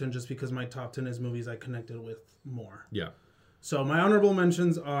top 10 just because my top 10 is movies I connected with more. Yeah. So my honorable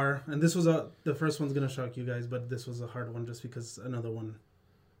mentions are, and this was the first one's going to shock you guys, but this was a hard one just because another one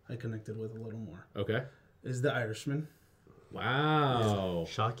I connected with a little more. Okay. Is The Irishman. Wow.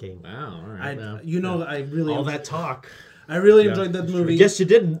 Shocking. Wow. All right. I really... All that talk. I really enjoyed that movie. Guess you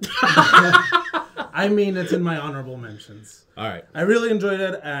didn't. I mean, it's in my honorable mentions. All right. I really enjoyed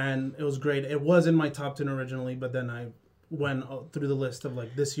it, and it was great. It was in my top 10 originally, but then I went through the list of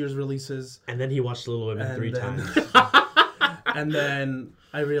like this year's releases. And then he watched Little Women 3 times. And then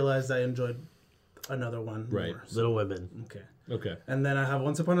I realized I enjoyed another one more. So. Little Women. Okay. And then I have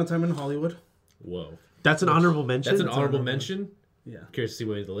Once Upon a Time in Hollywood. Whoa. That's an honorable mention? That's an honorable mention? Yeah. Curious to see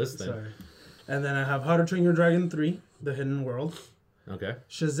what made the list then. Sorry. And then I have How to Train Your Dragon 3, The Hidden World. Okay.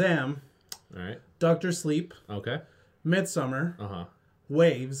 Shazam. All right. Dr. Sleep. Okay. Midsummer. Uh-huh.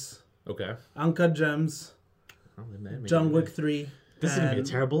 Waves. Okay. Uncut Gems. John Wick 3. This is going to be a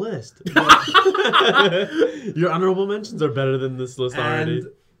terrible list. Your honorable mentions are better than this list already. And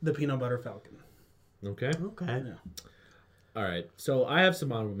The Peanut Butter Falcon. Okay. Yeah. All right. So I have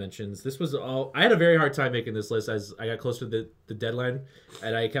some honorable mentions. This was all... I had a very hard time making this list as I got close to the deadline,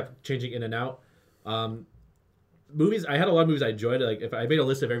 and I kept changing in and out. Movies, I had a lot of movies I enjoyed. Like, if I made a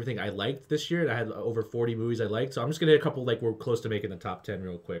list of everything I liked this year, and I had over 40 movies I liked. So I'm just going to hit a couple like we're close to making the top 10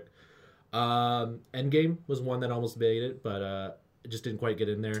 real quick. Endgame was one that almost made it, but it just didn't quite get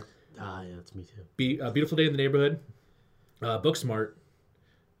in there. Ah, yeah, that's me too. Beautiful Day in the Neighborhood. Booksmart.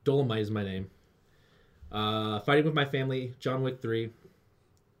 Dolomite Is My Name. Fighting with My Family. John Wick 3.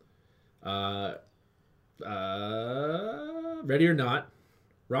 Ready or Not.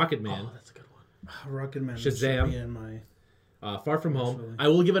 Rocket Man. Oh, that's a good one. Rocket Man. Shazam. In my... Far From Home. I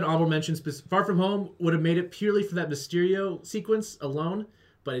will give an honorable mention. Far From Home would have made it purely for that Mysterio sequence alone,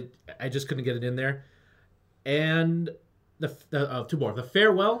 but I just couldn't get it in there. And two more. The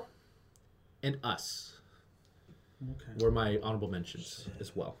Farewell and Us were my honorable mentions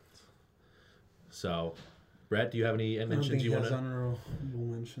as well. So, Brett, do you have any mentions you want to? Honorable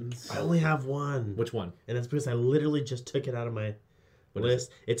mentions. I only have one. Which one? And that's because I literally just took it out of my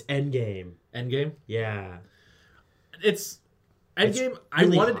list. It's Endgame. Endgame? Yeah. It's Endgame. I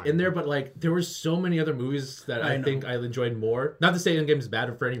wanted it in there, but like there were so many other movies that I think I enjoyed more. Not to say Endgame is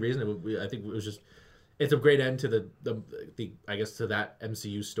bad for any reason. I think it it's a great end to the I guess to that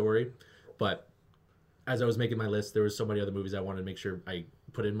MCU story. But as I was making my list, there was so many other movies I wanted to make sure I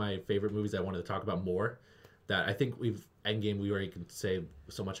put in my favorite movies I wanted to talk about more. That I think Endgame, we already can say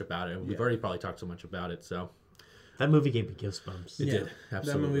so much about it. We've already probably talked so much about it. So that movie gave me goosebumps. It did.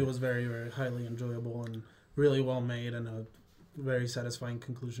 Absolutely. That movie was very, very highly enjoyable and really well made, and a very satisfying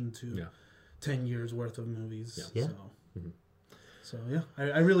conclusion to 10 years worth of movies. Yeah. So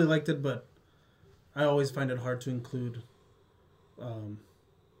I really liked it, but I always find it hard to include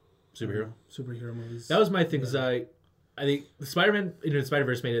superhero movies. That was my thing. I think Spider-Man Into the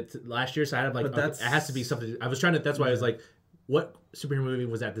Spider-Verse made it last year, so I had like, okay, it has to be something. I was trying to. That's why I was like, what superhero movie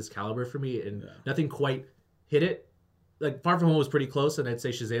was at this caliber for me? And nothing quite hit it. Like Far From Home was pretty close, and I'd say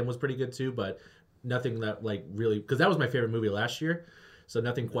Shazam was pretty good too, but nothing that like really, because that was my favorite movie last year, so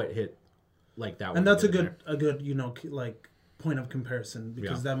nothing quite hit like that one. And that's a good like point of comparison,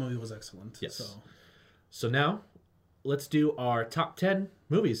 because that movie was excellent. Yes. So now let's do our top 10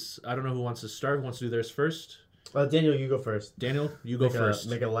 movies. I don't know who wants to start. Who wants to do theirs first? Daniel, you go first. Daniel, you go first.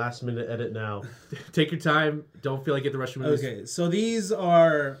 Make a last minute edit now. Take your time. Don't feel like you have to rush your movies. Okay, so these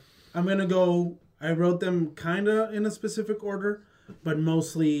are, I'm going to go, I wrote them kind of in a specific order, but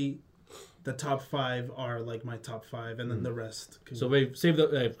mostly the top 5 are like my top 5, and then the rest. So we save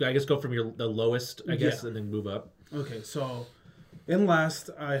I guess go from the lowest, I guess, and then move up. Okay, so in last,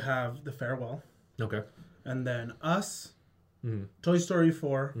 I have The Farewell. Okay. And then Us, Toy Story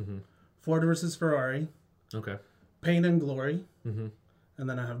 4, Ford vs. Ferrari. Okay. Pain and Glory. And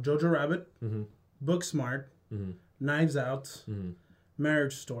then I have Jojo Rabbit, Booksmart, Knives Out,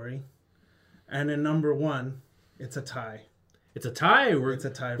 Marriage Story. And in number 1, it's a tie. It's a tie. It's a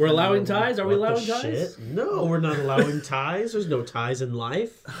tie. We're allowing ties? Are we allowing ties? Shit? No, we're not allowing ties. There's no ties in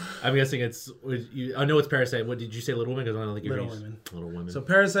life. I'm guessing it's... I know it's Parasite. What did you say, Little Women? Because I don't think you're Little Women. So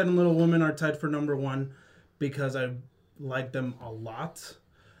Parasite and Little Women are tied for number 1 because I like them a lot.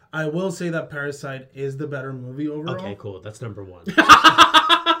 I will say that Parasite is the better movie overall. Okay, cool. That's number 1.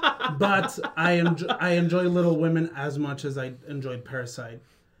 But I enjoy Little Women as much as I enjoyed Parasite,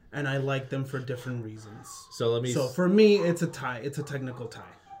 and I like them for different reasons. So for me, it's a tie. It's a technical tie.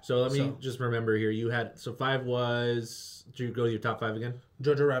 So let me just remember here. You had 5 was. Did you go to your top 5 again?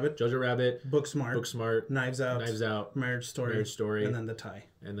 Jojo Rabbit, Booksmart, Knives Out, Marriage Story, and then the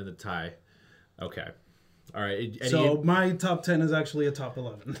tie. Okay. All right. My top 10 is actually a top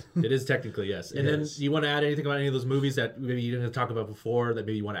 11. It is technically, yes. And then you want to add anything about any of those movies that maybe you didn't talk about before that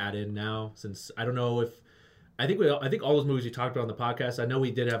maybe you want to add in now? Since I don't know if I think all those movies we talked about on the podcast. I know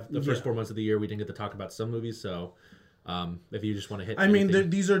we did have the first 4 months of the year we didn't get to talk about some movies. So if you just want to hit, I mean,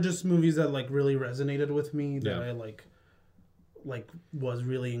 these are just movies that like really resonated with me that I like was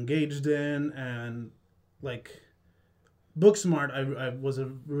really engaged in, and like Booksmart, I was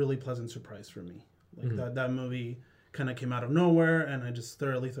a really pleasant surprise for me. Like that movie kind of came out of nowhere, and I just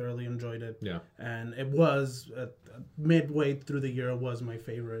thoroughly enjoyed it. Yeah. And it was midway through the year, it was my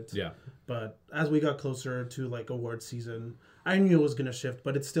favorite. Yeah. But as we got closer to like award season, I knew it was gonna shift,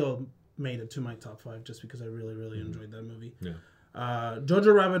 but it still made it to my top 5 just because I really enjoyed that movie. Yeah.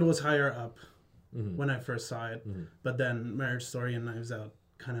 Jojo Rabbit was higher up when I first saw it, but then Marriage Story and Knives Out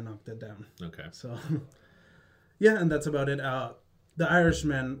kind of knocked it down. Okay. So yeah, and that's about it. The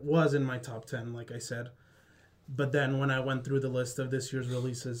Irishman was in my top 10, like I said. But then when I went through the list of this year's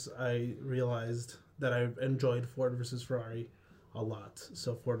releases, I realized that I enjoyed Ford vs. Ferrari a lot.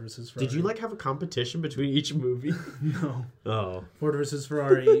 So Ford vs. Ferrari. Did you have a competition between each movie? No. Oh. Ford vs.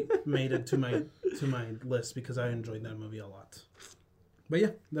 Ferrari made it to my list because I enjoyed that movie a lot. But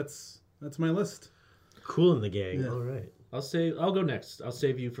yeah, that's my list. Cool in the gang. Yeah. All right. I'll go next. I'll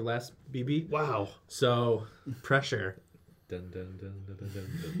save you for last, BB. Wow. So pressure. Dun, dun, dun, dun, dun,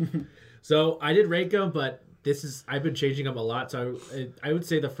 dun, dun. So I did rank them, but I've been changing them a lot. So I would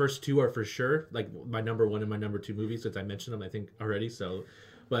say the first 2 are for sure, like my number 1 and my number 2 movies, since I mentioned them, I think already. So,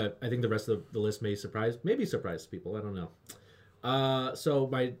 but I think the rest of the list may surprise people. I don't know. So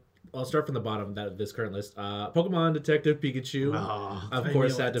I'll start from the bottom of this current list. Pokemon Detective Pikachu, of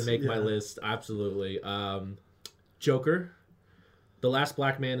course, had to make my list. Absolutely. Joker, The Last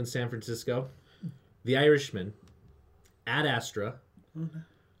Black Man in San Francisco, The Irishman, Ad Astra,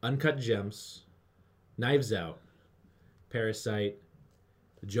 Uncut Gems, Knives Out, Parasite,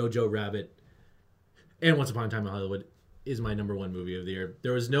 Jojo Rabbit, and Once Upon a Time in Hollywood is my number 1 movie of the year.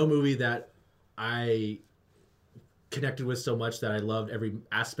 There was no movie that I connected with so much that I loved every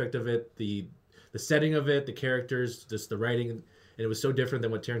aspect of it, the setting of it, the characters, just the writing, and it was so different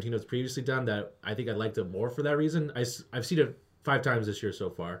than what Tarantino's previously done that I think I liked it more for that reason. I've seen it 5 times this year so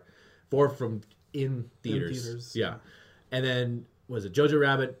far, 4 from in theaters. Yeah. And then was it Jojo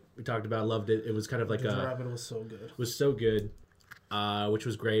Rabbit? We talked about, loved it. It was kind of like Jojo Rabbit was so good. Was so good, which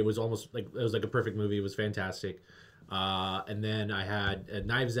was great. It was almost like it was like a perfect movie. It was fantastic. And then I had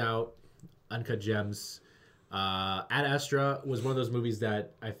Knives Out, Uncut Gems. Ad Astra was one of those movies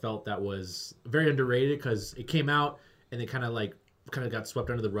that I felt that was very underrated because it came out and it kind of got swept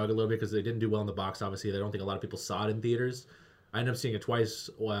under the rug a little bit because they didn't do well in the box. Obviously, I don't think a lot of people saw it in theaters. I ended up seeing it twice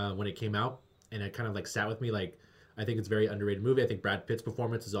when it came out, and it kind of like sat with me. Like, I think it's a very underrated movie. I think Brad Pitt's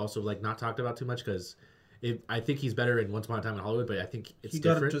performance is also like not talked about too much because I think he's better in Once Upon a Time in Hollywood, but I think it's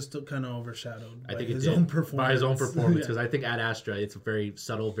different. He got just kind of overshadowed by his own performance. Because I think Ad Astra, it's a very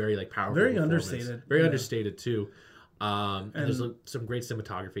subtle, very like powerful, very understated, very understated too. And there's some great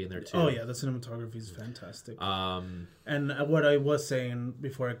cinematography in there too. Oh yeah, the cinematography is fantastic. And what I was saying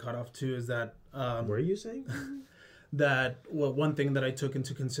before I cut off too is that what are you saying? That one thing that I took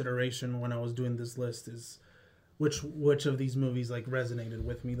into consideration when I was doing this list is which of these movies like resonated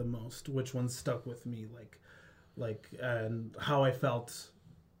with me the most, which ones stuck with me, like and how I felt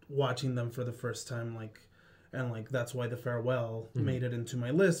watching them for the first time, and that's why The Farewell made it into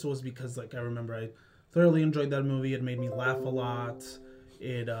my list, was because like I remember I thoroughly enjoyed that movie. It made me laugh a lot.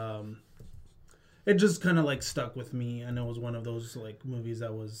 It just kind of like stuck with me, and it was one of those like movies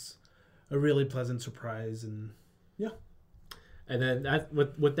that was a really pleasant surprise, and yeah. And then that,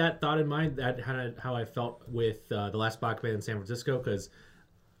 with that thought in mind, that kind of how I felt with The Last Black Man in San Francisco, because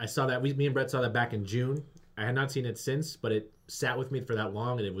I saw that, me and Brett saw that back in June. I had not seen it since, but it sat with me for that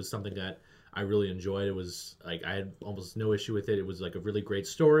long, and it was something that I really enjoyed. It was like I had almost no issue with it. It was like a really great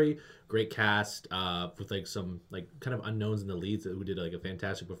story, great cast, with like some like kind of unknowns in the leads who did like a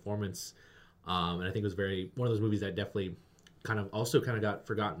fantastic performance. And I think it was one of those movies that definitely kind of got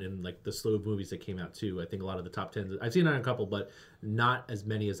forgotten in like the slew of movies that came out too. I think a lot of the top 10s, I've seen it on a couple, but not as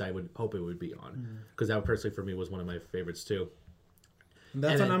many as I would hope it would be on, because that personally for me was one of my favorites too.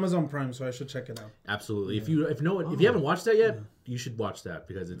 That's on Amazon Prime, so I should check it out. Absolutely. Yeah. If you haven't watched that yet, you should watch that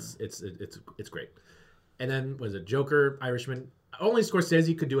because it's great. And then was it Joker, Irishman? Only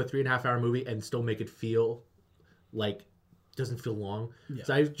Scorsese could do a 3.5-hour movie and still make it feel like doesn't feel long. Yeah.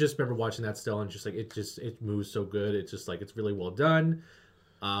 So I just remember watching that still, and just like it moves so good. It's just like it's really well done.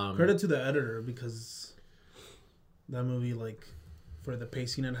 Credit to the editor, because that movie, like, for the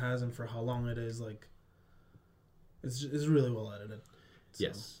pacing it has and for how long it is, like, it's really well edited. So.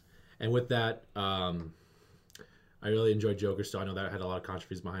 Yes, and with that, I really enjoyed Joker. Still, I know that had a lot of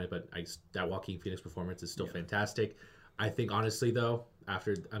controversies behind it, but that Joaquin Phoenix performance is still fantastic. I think honestly though,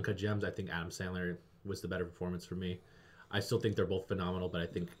 after Uncut Gems, I think Adam Sandler was the better performance for me. I still think they're both phenomenal, but I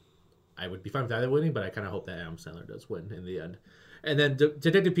think I would be fine with either winning, but I kind of hope that Adam Sandler does win in the end. And then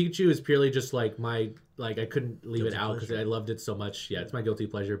Detective Pikachu is purely just like I couldn't leave it out because I loved it so much. Yeah, it's my guilty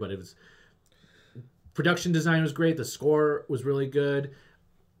pleasure, but it was... Production design was great. The score was really good.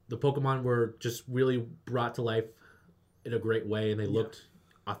 The Pokemon were just really brought to life in a great way, and they looked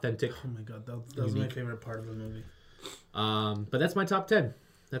authentic. Oh my god, that was my favorite part of the movie. But that's my top 10.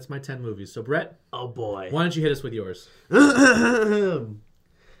 That's my 10 movies. So, Brett. Oh, boy. Why don't you hit us with yours? My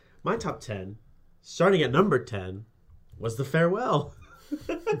top 10, starting at number 10, was The Farewell.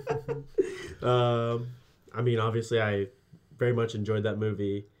 I mean, obviously, I very much enjoyed that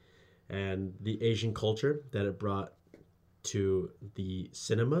movie and the Asian culture that it brought to the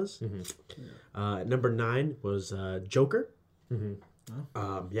cinemas. Mm-hmm. Number 9 was Joker. Mm-hmm.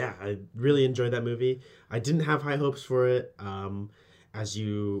 Oh. I really enjoyed that movie. I didn't have high hopes for it. As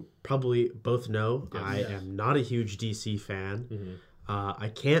you probably both know, I am not a huge DC fan. Mm-hmm. I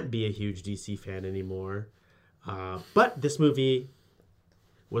can't be a huge DC fan anymore. But this movie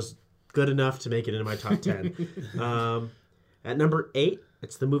was good enough to make it into my top 10. At number 8,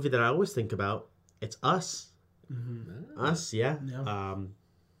 it's the movie that I always think about. It's Us. Mm-hmm. Us, yeah.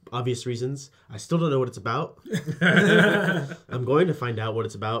 Obvious reasons. I still don't know what it's about. I'm going to find out what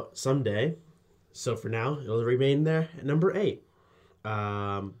it's about someday. So for now, it'll remain there at number 8.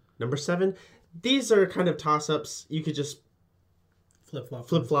 Number 7. These are kind of toss-ups. You could just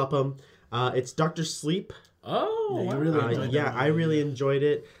flip-flop them. It's Dr. Sleep. Oh, yeah, you really enjoyed that I really enjoyed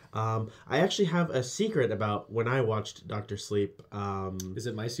it. I actually have a secret about when I watched Dr. Sleep. Is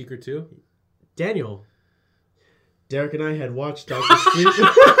it my secret too? Daniel, Derek and I had watched Dr. Sleep.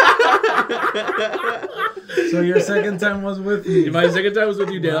 So your second time was with me. My second time was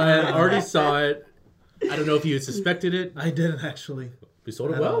with you, Daniel. Wow. I had already saw it. I don't know if you had suspected it. I didn't actually. We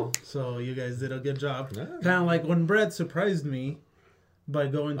sold it well. So you guys did a good job. Yeah. Kind of like when Brett surprised me by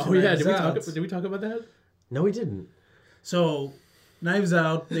going to Knives Out. Did we talk about that? No, we didn't. So Knives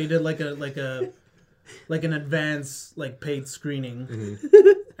Out, they did like an advance paid screening,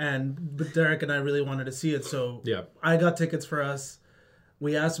 mm-hmm. But Derek and I really wanted to see it, so I got tickets for us.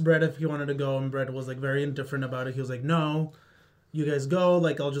 we asked Brett if he wanted to go, and Brett was like very indifferent about it. He was like, "No, you guys go.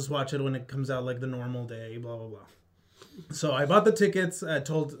 Like, I'll just watch it when it comes out, like the normal day." Blah blah blah. So I bought the tickets. I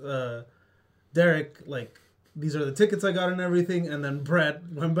told Derek, like, these are the tickets I got and everything. And then Brett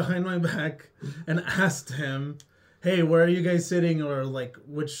went behind my back and asked him, "Hey, where are you guys sitting?" Or like,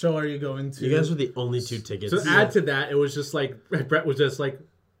 "Which show are you going to?" You guys were the only 2 tickets. So add to that, it was just like Brett was just like,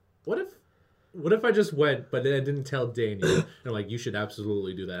 "What if I just went, but then I didn't tell Daniel?" And I'm like, "You should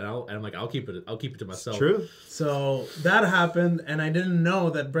absolutely do that." And I'm like, I'll keep it to myself. True. So that happened, and I didn't know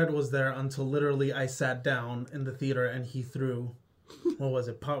that Brett was there until literally I sat down in the theater and he threw, what was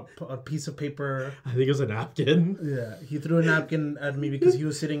it, a piece of paper? I think it was a napkin. Yeah, he threw a napkin at me because he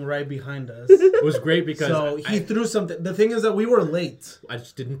was sitting right behind us. It was great because so he threw something. The thing is that we were late. I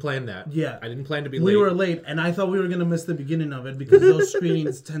just didn't plan that. Yeah, I didn't plan to be late. We were late, and I thought we were gonna miss the beginning of it because those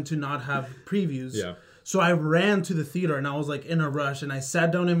screenings tend to not have previews. Yeah. So I ran to the theater, and I was like in a rush, and I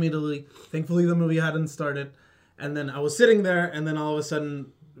sat down immediately. Thankfully, the movie hadn't started, and then I was sitting there, and then all of a sudden,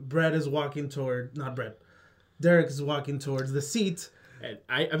 Derek is walking towards the seat. And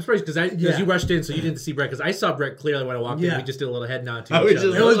I'm surprised because you rushed in, so you didn't see Brett. Because I saw Brett clearly when I walked in. We just did a little head nod to each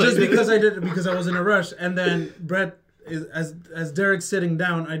other. It was just because I was in a rush, and then Brett, as Derek's sitting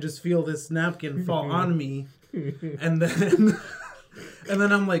down, I just feel this napkin fall on me, and then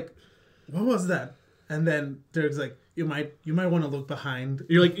I'm like, "What was that?" And then Derek's like, "You might want to look behind."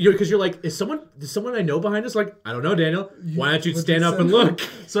 You're like, is someone I know behind us? Like, I don't know, Daniel. Why don't you stand up and look?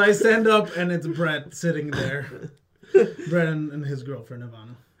 So I stand up, and it's Brett sitting there. Brett and his girlfriend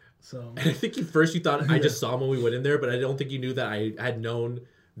Ivana. So and I think you thought I just saw him when we went in there, but I don't think you knew that I had known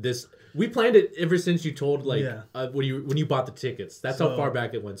this. We planned it ever since you told when you bought the tickets. That's how far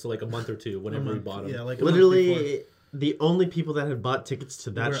back it went. So like a month or two, whenever we bought them. Yeah, like literally the only people that had bought tickets to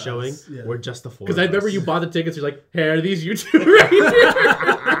that showing were just the 4. Because I remember you bought the tickets. You're like, "Hey, are these you two right here?"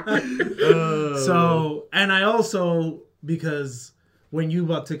 So, and I also, because when you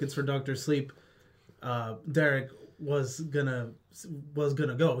bought tickets for Dr. Sleep, Derek was gonna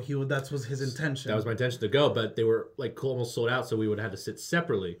go. That was his intention. That was my intention to go, but they were like almost sold out, so we would have had to sit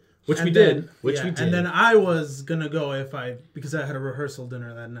separately, which we did. And then I was gonna go because I had a rehearsal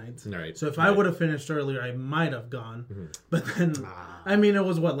dinner that night. Right. So if I would have finished earlier, I might have gone. Mm-hmm. But then, I mean, it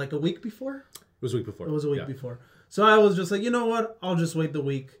was like a week before. It was a week before. It was a week before. So I was just like, you know what? I'll just wait the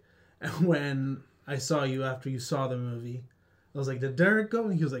week. And when I saw you after you saw the movie, I was like, "Did Derek go?"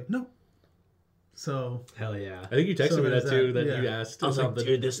 And he was like, "No." So hell yeah! I think you texted me that too. That you asked. I was like,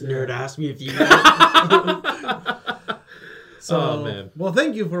 "Dude, this nerd asked me if you." Oh man! Well,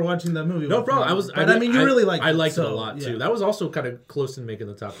 thank you for watching that movie. No problem. You really liked it. I liked it a lot too. That was also kind of close in making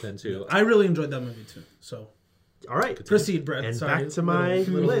the top 10 too. I really enjoyed that movie too. So, all right, proceed, Brett. And sorry, back to my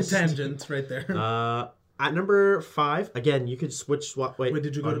list. Tangent right there. At number 5, again, you could switch. Wait,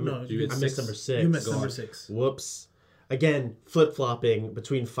 did you go to no? I missed number 6. You missed number 6. Whoops. Again, flip-flopping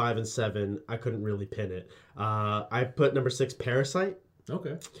between 5 and 7. I couldn't really pin it. I put number 6, Parasite.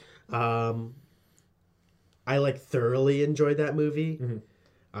 Okay. I thoroughly enjoyed that movie.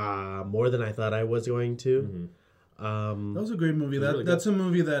 Mm-hmm. More than I thought I was going to. Mm-hmm. That was a great movie. That's a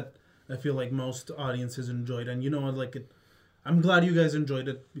movie that I feel like most audiences enjoyed. And you know what, I'm glad you guys enjoyed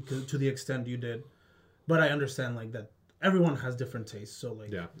it because to the extent you did. But I understand that everyone has different tastes. So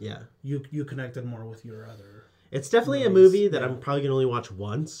you connected more with your other. It's definitely a movie that I'm probably gonna only watch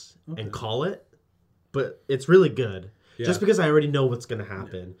once and call it, but it's really good. Yeah. Just because I already know what's gonna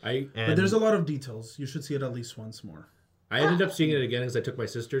happen. Yeah. But there's a lot of details. You should see it at least once more. I ended up seeing it again because I took my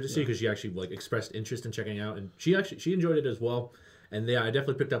sister to see because she actually expressed interest in checking out, and she enjoyed it as well. And I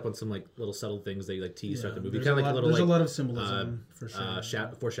definitely picked up on some little subtle things they tease throughout the movie. Kind of there's a lot of symbolism for sure.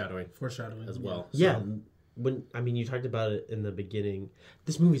 Foreshadowing as well. Yeah. So. You talked about it in the beginning.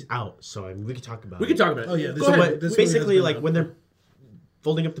 This movie's out, so we could talk about it. We could talk about it. Oh yeah. This basically when they're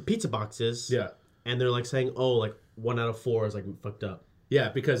folding up the pizza boxes. Yeah. And they're saying, 1 out of 4 is fucked up. Yeah,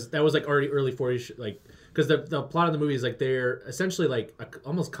 because that was already early 40s, because the plot of the movie is they're essentially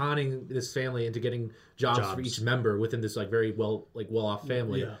almost conning this family into getting jobs for each member within this very well off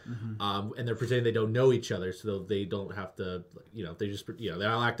family. Yeah. Mm-hmm. And they're pretending they don't know each other, so they don't have to they just they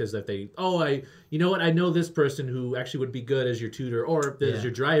all act as if they I know this person who actually would be good as your tutor or as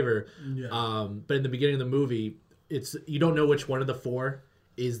your driver. Yeah. But in the beginning of the movie, you don't know which one of the 4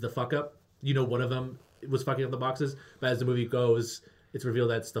 is the fuck up. One of them was fucking up the boxes, but as the movie goes, it's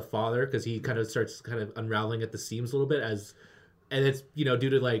revealed that's the father because he kind of starts unraveling at the seams a little bit and it's due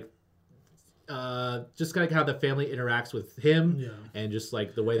to just how the family interacts with him and just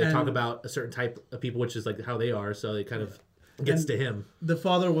the way they talk about a certain type of people, which is how they are, so it kind of gets to him. The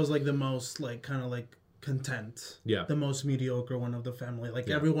father was the most content. Yeah. The most mediocre one of the family. Like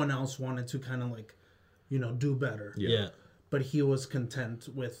everyone else wanted to kind of like, do better. Yeah. But he was content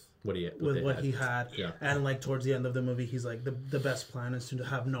with what he had. Yeah. And like towards the end of the movie, he's like, the best plan is to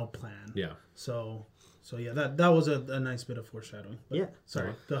have no plan. Yeah. So yeah, that was a nice bit of foreshadowing. But, yeah.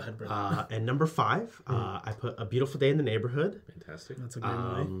 Sorry. Go ahead, Brett. And number 5, I put A Beautiful Day in the Neighborhood. Fantastic. That's a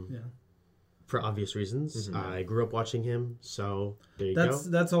great movie. Yeah. For obvious reasons. I grew up watching him, so there you go. go.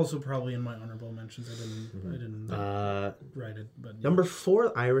 That's also probably in my honorable mentions. I didn't write it. But yeah. Number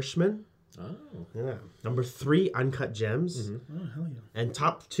 4, Irishman. Oh. Yeah. Number 3, Uncut Gems. Oh, hell yeah. And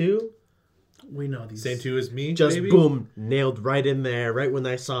top 2... We know these. Same 2 as me, just maybe? Boom, nailed right in there, right when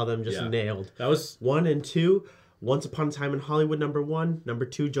I saw them, just nailed. That was 1 and 2. Once Upon a Time in Hollywood, number 1. Number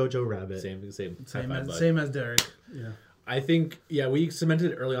 2, Jojo Rabbit. Same as Derek. Yeah. I think we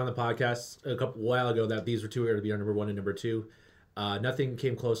cemented it early on the podcast a while ago that these were 2 going to be our number 1 and number 2. Nothing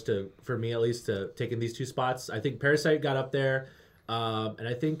came close to, for me at least, to taking these 2 spots. I think Parasite got up there, and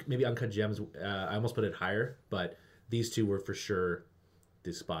I think maybe Uncut Gems. I almost put it higher, but these 2 were for sure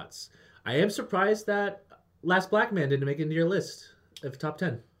the spots. I am surprised that Last Black Man didn't make it into your list of top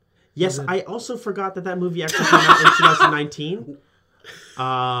 10. Yes, I also forgot that movie actually came out in 2019.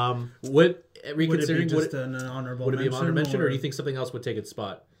 Reconsidering, would it be an honorable would it be an honorable mention, or do you think something else would take its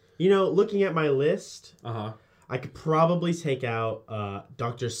spot? Looking at my list, I could probably take out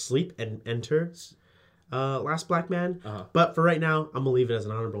Dr. Sleep and enter Last Black Man. But for right now, I'm going to leave it as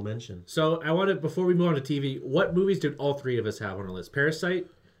an honorable mention. So I want to, before we move on to TV, what movies did all 3 of us have on our list? Parasite,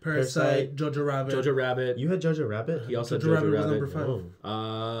 Jojo Rabbit. You had Jojo Rabbit? He also Jojo had Jojo Rabbit Rabbit. was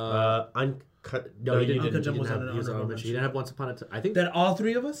number 5. Uncut. No, he didn't. Uncut Gems was He was honorable mention. He didn't have Once Upon a Time. I think that all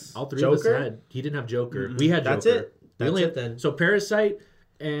 3 of us. All 3 Joker? of us had. He didn't have Joker. Mm-hmm. We had Joker. That's it. We only had then. So Parasite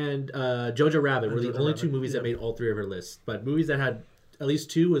and Jojo Rabbit were the only 2 movies that made all 3 of our lists. But movies that had at least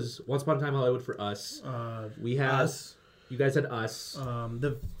 2 was Once Upon a Time in Hollywood for us. We had Us. You guys had Us.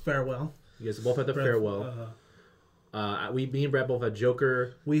 The Farewell. You guys both had The Farewell. Me and Brett both had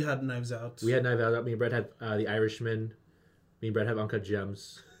Joker. We had Knives Out. Me and Brett had The Irishman. Me and Brett have Uncut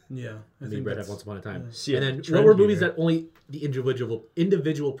Gems. Yeah. Me and Brett have Once Upon a Time. Yeah. And then what were movies that only the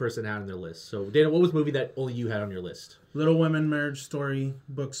individual person had on their list? So Dana, what was a movie that only you had on your list? Little Women, Marriage Story,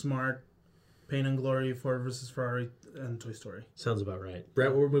 Booksmart, Pain and Glory, Ford vs. Ferrari, and Toy Story. Sounds about right.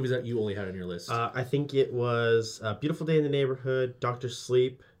 Brett, what were movies that you only had on your list? I think it was Beautiful Day in the Neighborhood, Dr.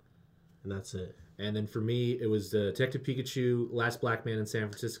 Sleep, and that's it. And then for me, it was Detective Pikachu, Last Black Man in San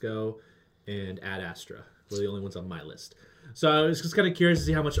Francisco, and Ad Astra were the only ones on my list. So I was just kind of curious to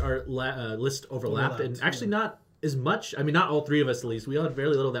see how much our list overlapped. And actually not as much. I mean, not all 3 of us at least. We had very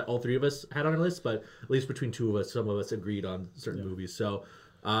little that all 3 of us had on our list, but at least between 2 of us, some of us agreed on certain movies. So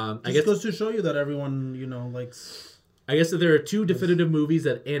I guess goes to show you that everyone, likes... I guess that there are 2 definitive movies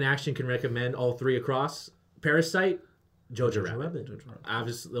that Ann Action can recommend all 3 across. Parasite, Jojo Rabbit.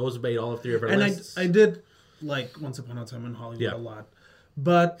 Obviously, those made all 3 of our lists. And I did like Once Upon a Time in Hollywood a lot.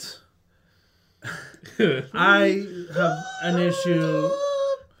 But I have an issue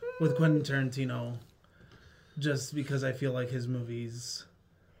with Quentin Tarantino just because I feel like his movies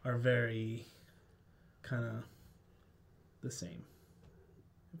are very kind of the same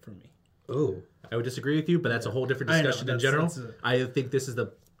for me. Oh, I would disagree with you, but that's a whole different discussion in general. I think this is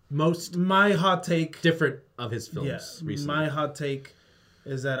the most my hot take different of his films recently. My hot take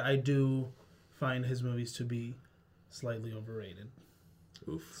is that I do find his movies to be slightly overrated.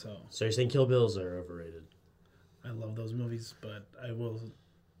 Oof. So you're saying Kill Bills are overrated? I love those movies, but I will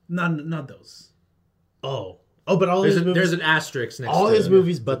not those. Oh, but all his movies. There's an asterisk next. All to his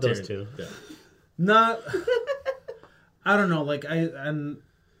movies, but those 2. Yeah. Not. I don't know. Like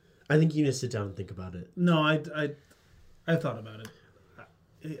I think you need to sit down and think about it. No, I thought about it.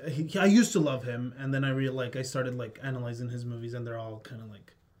 I used to love him, and then I started analyzing his movies, and they're all kind of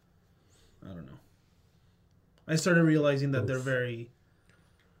I don't know. I started realizing that they're very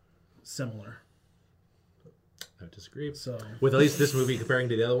similar. I disagree. So with at least this movie comparing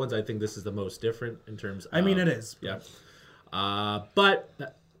to the other ones, I think this is the most different in terms of... I mean, it is. Yeah. But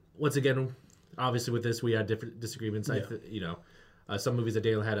once again, obviously with this, we had different disagreements. Yeah. Some movies that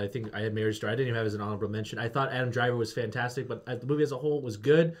Daniel had, I think I had Marriage Story. I didn't even have it as an honorable mention. I thought Adam Driver was fantastic, but the movie as a whole was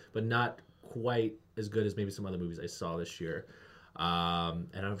good, but not quite as good as maybe some other movies I saw this year. And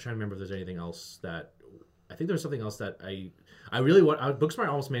I'm trying to remember if there's anything else that... I think there was something else that I really want... Booksmart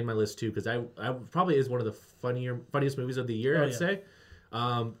almost made my list too, because I probably is one of the funniest movies of the year, I'd say.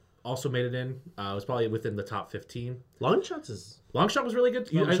 Also made it in. It was probably within the top 15. Long Shot was really good.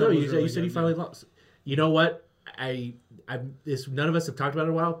 I know you said you finally lost. You know what? none of us have talked about it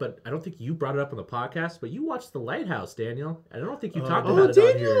in a while, but I don't think you brought it up on the podcast. But you watched The Lighthouse, Daniel. I don't think you talked about it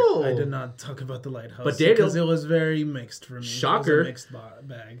on here. I did not talk about The Lighthouse, but Daniel, because it was very mixed for me. Shocker, it was a mixed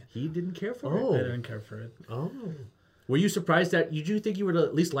bag. He didn't care for it. I didn't care for it. Oh, were you surprised that? Did you think you would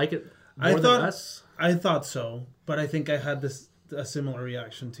at least like it more than us? I thought so, but I think I had a similar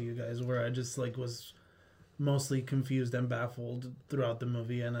reaction to you guys, where I just was mostly confused and baffled throughout the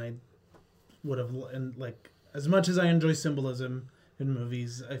movie, and I would have as much as I enjoy symbolism in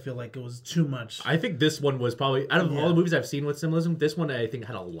movies, I feel like it was too much. I think this one was probably out of all the movies I've seen with symbolism, this one I think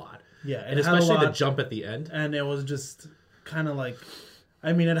had a lot. Yeah, and especially the jump at the end. And it was just kind of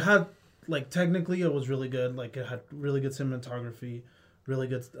it had technically it was really good. Like it had really good cinematography, really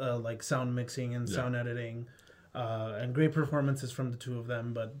good sound mixing and sound editing, and great performances from the two of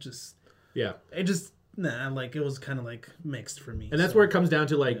them. But it was kind of mixed for me. And that's where it comes down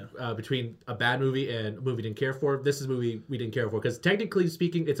to between a bad movie and a movie we didn't care for. This is a movie we didn't care for because technically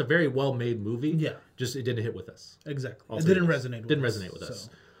speaking, it's a very well made movie. Yeah, just it didn't hit with us. Exactly, it didn't resonate. Didn't resonate with us.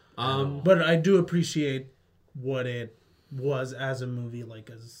 But I do appreciate what it was as a movie,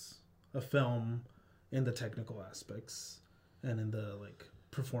 as a film, in the technical aspects and in the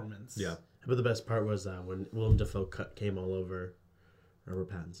performance. Yeah, but the best part was when Willem Dafoe came all over Robert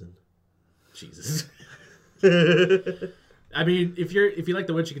Pattinson. Jesus. I mean, if you like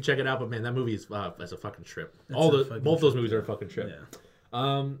The Witch, you can check it out. But man, that movie is that's a fucking trip. Both those movies are a fucking trip. Yeah.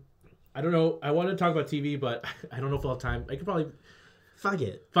 I don't know. I wanted to talk about TV, but I don't know if I'll have time. I could probably. Fuck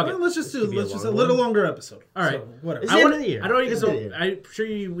it. Let's just do a little longer episode. All right. So, whatever. I don't know. You guys. I'm sure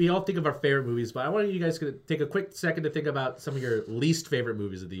we all think of our favorite movies, but I want you guys to take a quick second to think about some of your least favorite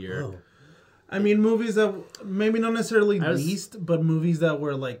movies of the year. Oh. I mean, movies that maybe not necessarily least, but movies that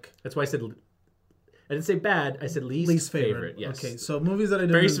were That's why I said. I didn't say bad. I said least favorite. Yes. Okay, so movies that I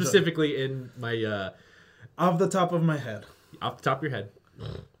didn't very specifically in my. Off the top of my head. Off the top of your head.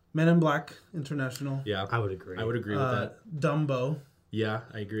 Men in Black International. Yeah, I would agree. I would agree with that. Dumbo. Yeah,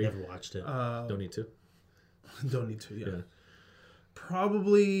 I agree. Never watched it. Don't need to. Don't need to. Yeah.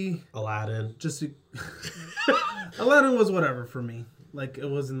 Probably Aladdin. Aladdin was whatever for me. It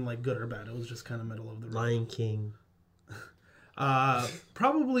wasn't good or bad. It was just kind of middle of the road. Lion King.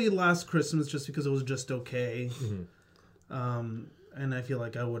 Probably Last Christmas, just because it was just okay. Mm-hmm. And I feel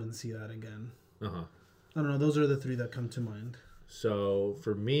like I wouldn't see that again. I don't know. Those are the three that come to mind. So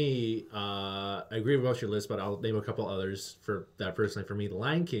for me, I agree with most of your list, but I'll name a couple others for that. Personally, for me, The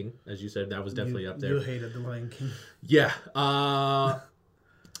Lion King, as you said, that was definitely up there. You hated The Lion King. Yeah.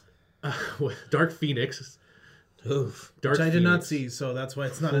 Dark Phoenix. Oof. Which I did not see, so that's why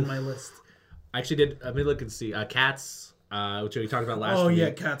it's not in my list. I actually did. Let me look and see. Cats, which we talked about last week. Oh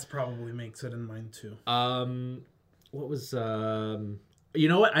yeah, Cats probably makes it in mine too. What was You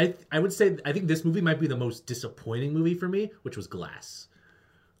know what? I would say I think this movie might be the most disappointing movie for me, which was Glass.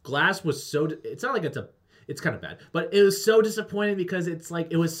 Glass was so. It's not like it's kind of bad, but it was so disappointing because it's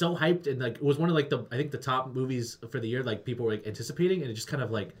it was so hyped and it was one of the top movies for the year. People were anticipating, and it just kind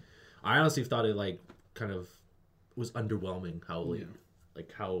of I honestly thought it kind of was underwhelming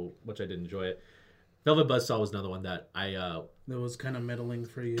how much I didn't enjoy it. Velvet Buzzsaw was another one that that was kind of middling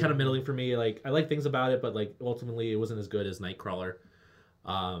for you. Kind of middling for me. I like things about it, but ultimately it wasn't as good as Nightcrawler.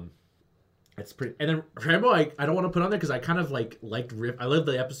 It's pretty. And then Rambo, I don't want to put on there because I kind of liked riff. I loved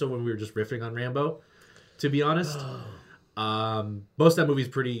the episode when we were just riffing on Rambo. To be honest, most of that movie is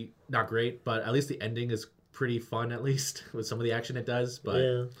pretty not great, but at least the ending is pretty fun. At least with some of the action it does.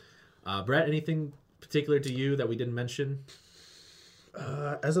 But Brett, anything particular to you that we didn't mention?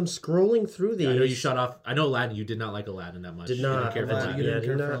 As I'm scrolling through these, I know you shut off. I know Aladdin. You did not like Aladdin that much. Did not care for Aladdin. You didn't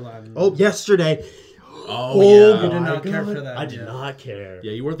care for Aladdin. Oh, yesterday. Oh yeah, you did not care for that. I did not care.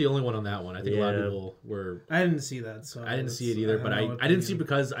 Yeah, you weren't the only one on that one. I think a lot of people were. I didn't see that, so I didn't see it either. But I didn't see it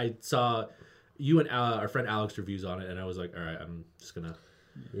because I saw you and our friend Alex reviews on it, and I was like, all right, I'm just gonna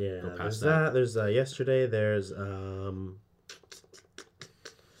go past that. There's yesterday. There's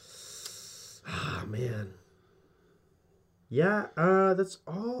man. Yeah, that's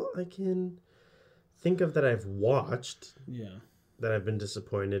all I can think of that I've watched. Yeah. That I've been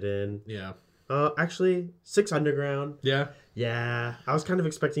disappointed in. Yeah. Actually, Six Underground. Yeah. Yeah. I was kind of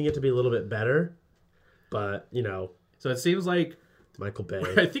expecting it to be a little bit better, but So it seems like Michael Bay.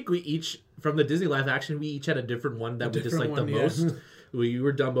 I think we each from the Disney live action we each had a different one that we disliked the most. You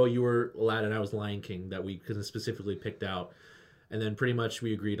were Dumbo, you were Aladdin, I was Lion King that we specifically picked out, and then pretty much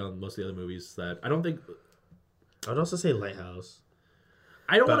we agreed on most of the other movies that I don't think. I would also say Lighthouse.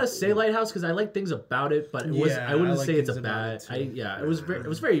 I don't want to say Lighthouse because I like things about it, but it was I wouldn't say it's a bad. It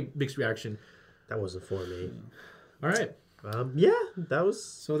was very mixed reaction. That wasn't for me. All right, Yeah, that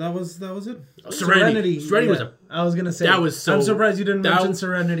was it. Serenity was a. I was gonna say that was so. I'm surprised you didn't mention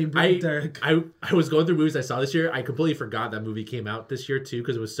Serenity, Derek. I was going through movies I saw this year. I completely forgot that movie came out this year too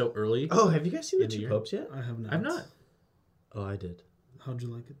because it was so early. Oh, have you guys seen The Two Popes yet? I have not. I've not. Oh, I did. How'd you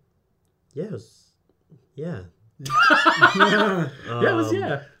like it? Yeah, it was. Yeah. Yeah, it was.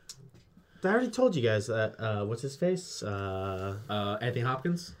 Yeah. I already told you guys that. What's his face? Anthony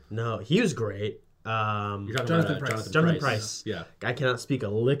Hopkins. No, he was great. You're talking Jonathan about Pryce. Jonathan Pryce. Yeah. I cannot speak a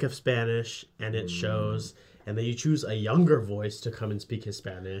lick of Spanish, and it shows. And then you choose a younger voice to come and speak his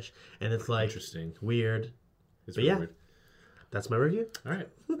Spanish, and it's like interesting, weird. It's but really yeah, weird. That's my review. All right.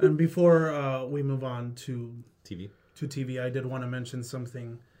 And before we move on to TV, I did want to mention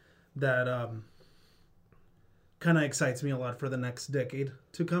something that kind of excites me a lot for the next decade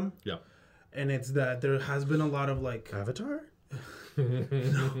to come. Yeah. And it's that there has been a lot of like Avatar.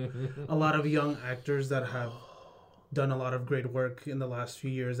 a lot of young actors that have done a lot of great work in the last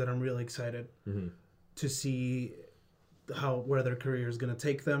few years that I'm really excited to see where their career is going to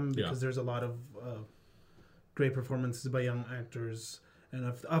take them, because there's a lot of great performances by young actors.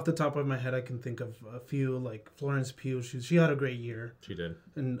 And off the top of my head, I can think of a few, like Florence Pugh. She had a great year. She did.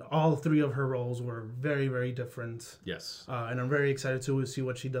 And all three of her roles were very, very different. Yes. And I'm very excited to see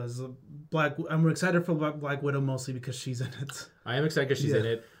what she does. I'm excited for Black Widow mostly because she's in it. I am excited because she's in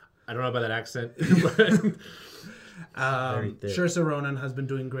it. I don't know about that accent. Saoirse Ronan has been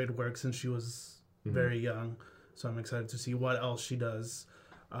doing great work since she was very young. So I'm excited to see what else she does.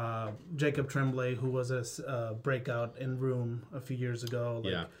 Jacob Tremblay, who was a breakout in Room a few years ago.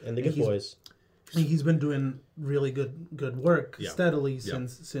 And The Good Boys. He's been doing really good work steadily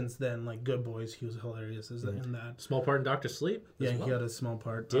since then. Like Good Boys, he was hilarious in that. Small part in Dr. Sleep. Yeah, he had a small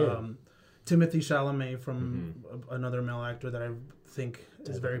part. Yeah. Timothée Chalamet from another male actor that I think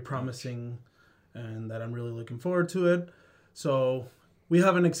is very promising, and that I'm really looking forward to it. So we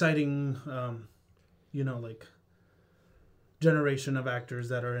have an exciting, generation of actors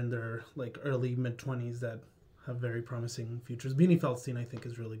that are in their early mid-20s that have very promising futures. Beanie Feldstein, I think,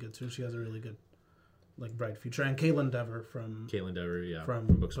 is really good too. She has a really good bright future. And Caitlin Dever from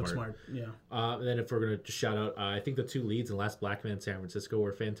Booksmart. Yeah. And then if we're gonna just shout out, I think the two leads in Last Black Man in San Francisco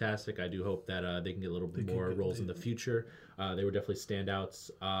were fantastic. I do hope that they can get a little bit more roles in the future. They were definitely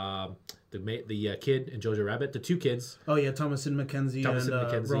standouts. The kid and Jojo Rabbit, the two kids. Oh yeah, Thomasin McKenzie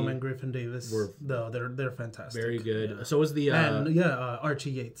and Roman Griffin Davis. They're fantastic. Very good. Yeah. So was the Archie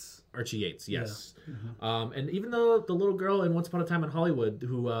Yates. Archie Yates, yes. Yeah. And even though the little girl in Once Upon a Time in Hollywood,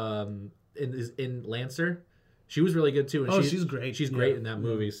 who is in Lancer, she was really good too. And she's great. She's great in that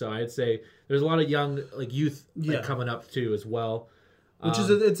movie. Yeah. So I'd say there's a lot of young youth coming up too as well. Which is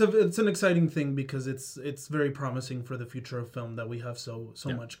it's an exciting thing because it's very promising for the future of film that we have so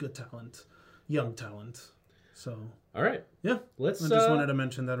much good talent, young talent. So all right, I just wanted to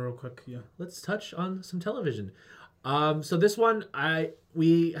mention that real quick. Yeah, let's touch on some television. So this one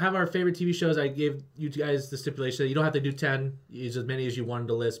we have our favorite TV shows. I gave you guys the stipulation that you don't have to do 10, use as many as you wanted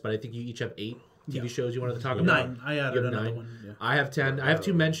to list, but I think you each have 8 TV shows you wanted to talk about. 9. I added another 1. Yeah. I have 10. I have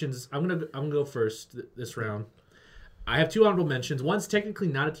 2 mentions. I'm gonna go first this round. I have 2 honorable mentions. One's technically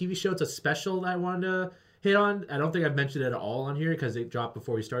not a TV show. It's a special that I wanted to hit on. I don't think I've mentioned it at all on here because it dropped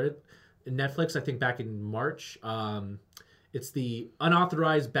before we started. Netflix, I think back in March. It's the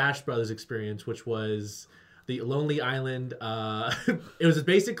unauthorized Bash Brothers experience, which was the Lonely Island. It was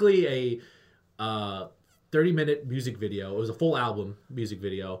basically a 30-minute music video. It was a full album music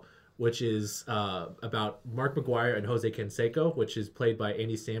video, which is about Mark McGuire and Jose Canseco, which is played by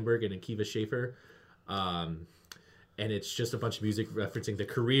Andy Samberg and Akiva Schaffer. And it's just a bunch of music referencing the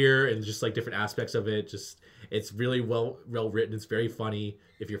career and just different aspects of it. It's really well written. It's very funny.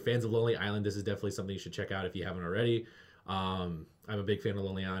 If you're fans of Lonely Island, this is definitely something you should check out if you haven't already. I'm a big fan of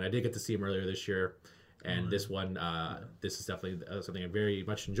Lonely Island. I did get to see him earlier this year. And this one, this is definitely something I very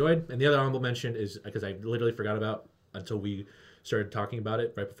much enjoyed. And the other honorable mention is, because I literally forgot about until we started talking about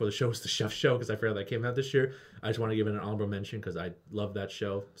it right before the show, was the Chef Show, because I forgot that came out this year. I just want to give it an honorable mention because I love that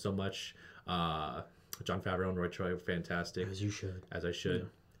show so much. Jon Favreau and Roy Choi were fantastic. As you should. As I should.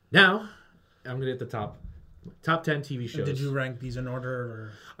 Yeah. Now, I'm going to hit the top 10 TV shows. And did you rank these in order?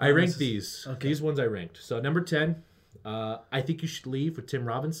 Or I ranked these. Okay. These ones I ranked. So number 10, I Think You Should Leave with Tim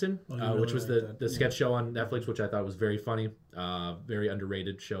Robinson, which was the sketch show on Netflix, which I thought was very funny. Very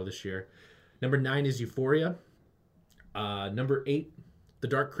underrated show this year. Number 9 is Euphoria. Number 8, The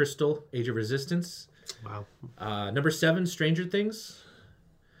Dark Crystal, Age of Resistance. Wow. Number 7, Stranger Things.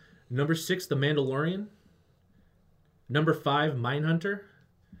 Number 6, The Mandalorian. Number 5, Mindhunter.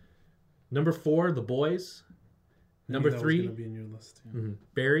 Number 4, The Boys. Number 3, be in your list,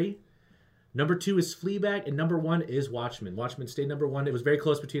 Barry. Number 2 is Fleabag, and number 1 is Watchmen. Watchmen stayed number 1. It was very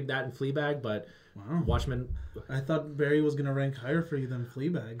close between that and Fleabag, but Watchmen. I thought Barry was gonna rank higher for you than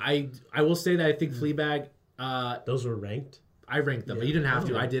Fleabag. I will say that I think Fleabag. Those were ranked. I ranked them. But you didn't have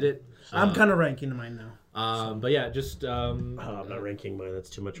to. I did it. I'm kind of ranking mine now. But yeah, just. I'm not ranking mine. That's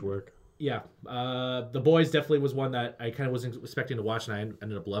too much work. Yeah, The Boys definitely was one that I kind of wasn't expecting to watch, and I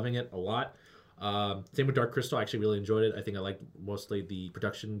ended up loving it a lot. Same with Dark Crystal. I actually really enjoyed it. I think I liked mostly the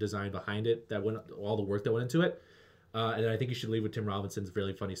production design behind it, all the work that went into it. And I think you should leave with Tim Robinson's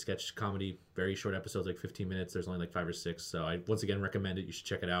really funny sketch comedy, very short episodes, like 15 minutes. There's only like 5 or 6, so I once again recommend it. You should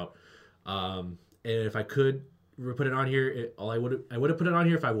check it out. And if I could put it on here, I would have put it on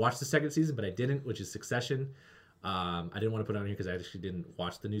here if I watched the second season, but I didn't, which is Succession. I didn't want to put it on here because I actually didn't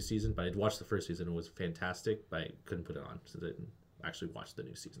watch the new season, but I watched the first season. It was fantastic, but I couldn't put it on since I didn't actually watch the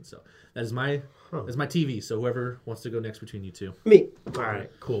new season. So that is my TV. So whoever wants to go next between you two. Me. All right,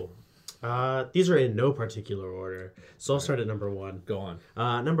 cool. These are in no particular order. So I'll start at number 1. Go on.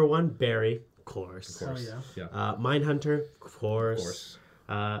 Number 1, Barry, of course. Oh, yeah. Mindhunter, of course.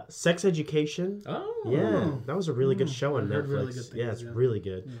 Sex Education. Oh. Yeah, that was a really good show on Netflix. Really good things, it's really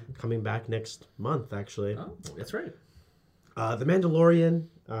good. Yeah. Coming back next month, actually. Oh, that's right. The Mandalorian.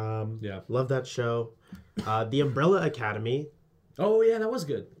 Love that show. The Umbrella Academy. Oh, yeah, that was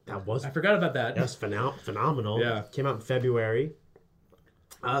good. I forgot about that. That was phenomenal. Yeah. Came out in February.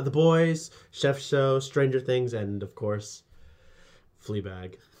 The Boys, Chef Show, Stranger Things, and, of course,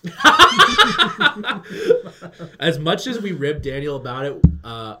 Fleabag. As much as we ribbed Daniel about it,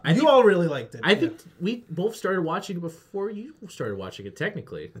 you all really liked it. I think we both started watching it before you started watching it,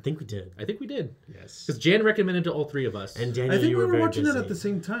 technically. I think we did. Yes. Because Jan recommended to all 3 of us. And Daniel, I think you we were were watching busy. it at the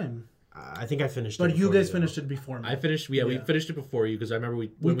same time. I think I finished it. But you guys finished though. it before me. I finished, we finished it before you because I remember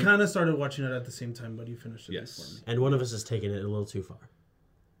we kind of started watching it at the same time, but you finished it before me. And one of us has taken it a little too far.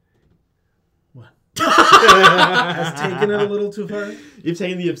 What? Has taken it a little too far? You've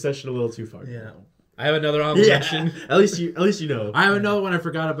taken the obsession a little too far. Yeah. I have another honorable mention. At least you know. I have another one I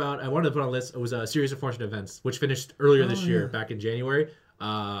forgot about. I wanted to put on a list. It was a Series of Fortunate Events, which finished earlier this year, back in January.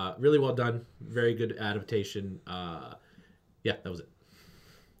 Really well done. Very good adaptation. Yeah, that was it.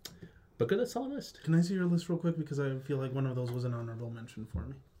 But good, that's all the list. Can I see your list real quick? Because I feel like one of those was an honorable mention for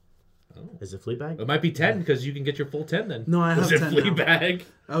me. Oh. Is it Fleabag? It might be 10 because you can get your full 10 then. No, I have 10 Fleabag?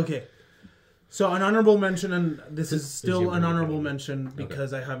 Okay. So an honorable mention, and this is still an honorable mention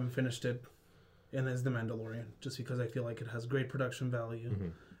because I haven't finished it, and it's The Mandalorian, just because I feel like it has great production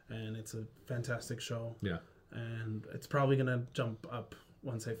value, and it's a fantastic show. Yeah. And it's probably going to jump up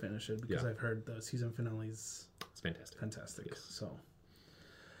once I finish it because I've heard the season finale's fantastic. Yes. So,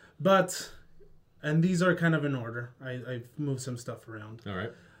 and these are kind of in order. I've moved some stuff around. All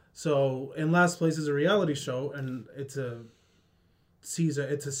right. So in last place is a reality show, and it's a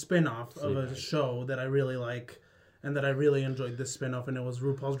spin-off of a show that I really like and that I really enjoyed this spin-off, and it was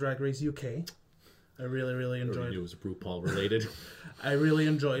RuPaul's Drag Race UK. I really enjoyed it. It was RuPaul related. I really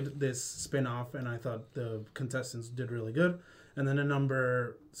enjoyed this spin-off, and I thought the contestants did really good. And then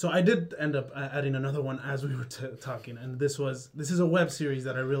so I did end up adding another one as we were talking, and this is a web series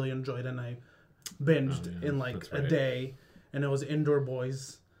that I really enjoyed, and I binged in a day, and it was Indoor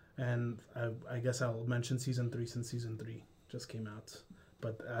Boys, and I guess I'll mention season 3 since season 3 just came out.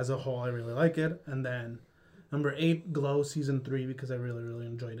 But as a whole, I really like it. And then number 8, Glow season 3, because I really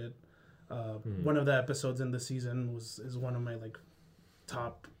enjoyed it. One of the episodes in the season is one of my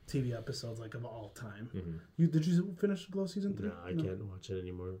top TV episodes of all time. Did you finish Glow season 3? No, I can't watch it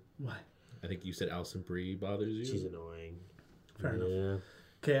anymore. Why? I think you said Alison Brie bothers you. She's annoying. Fair enough.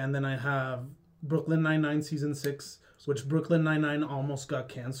 Okay, and then I have Brooklyn Nine-Nine season 6, which Brooklyn Nine-Nine almost got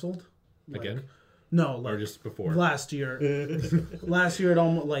canceled. Again? No, or just before last year. Last year, it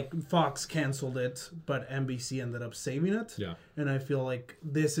almost Fox canceled it, but NBC ended up saving it. Yeah, and I feel like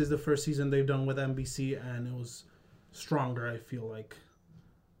this is the first season they've done with NBC, and it was stronger. I feel like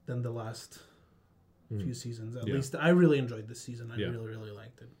than the last few seasons. At least I really enjoyed this season. I really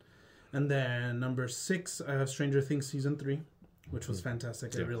liked it. And then number 6, I have Stranger Things season 3, which was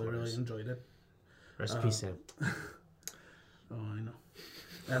fantastic. I really enjoyed it. Recipe Sam. Oh, I know.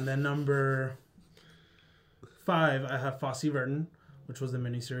 And then number 5, I have Fosse Verdon, which was the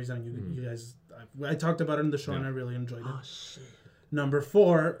miniseries, and you guys, I talked about it in the show, and I really enjoyed it. Oh shit. Number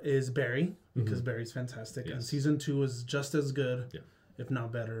 4 is Barry, because Barry's fantastic, and season 2 is just as good, if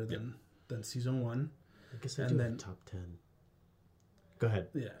not better than season 1. I guess I do have top 10. Go ahead.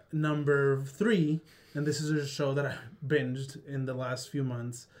 Yeah. Number 3, and this is a show that I binged in the last few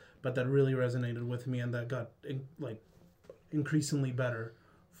months, but that really resonated with me, and that got increasingly better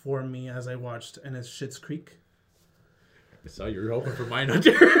for me as I watched, and it's Schitt's Creek. I saw you were hoping for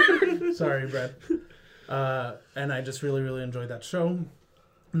Mindhunter. Sorry, Brett. And I just really, really enjoyed that show.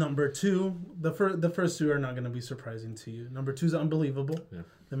 Number 2, the first 2 are not going to be surprising to you. Number 2 is Unbelievable,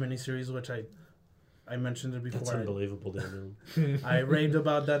 the miniseries, which I mentioned it before. That's unbelievable, Daniel. I raved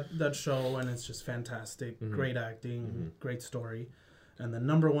about that show, and it's just fantastic. Great acting, great story. And the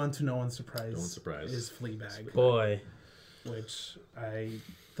number 1, to no one's surprise, is Fleabag. Boy. Which I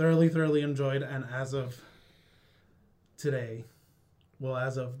thoroughly enjoyed, and as of today,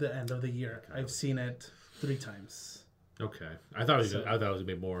 as of the end of the year, I've seen it 3 times. Okay, I thought it was gonna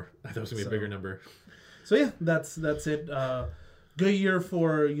be more. I thought it was gonna be a bigger number. So yeah, that's it. Good year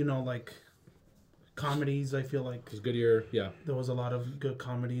for like comedies. I feel like it was a good year. Yeah, there was a lot of good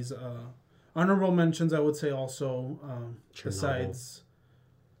comedies. Honorable mentions, I would say also. Besides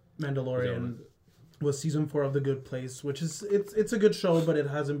Mandalorian, was season 4 of The Good Place, which is it's a good show, but it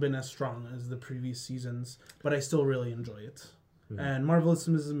hasn't been as strong as the previous seasons. But I still really enjoy it. And Marvelous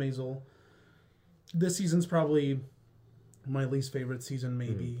Mrs. Maisel. This season's probably my least favorite season,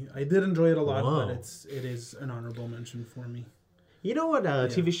 maybe. I did enjoy it a lot, but it is an honorable mention for me. You know what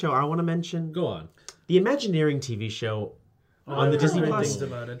TV show I want to mention? Go on. The Imagineering TV show on the Disney Plus.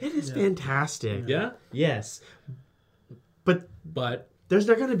 About it. It is fantastic. Yeah? Yes. But there's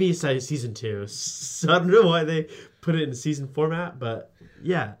not going to be a season 2, so I don't know why they put it in season format, but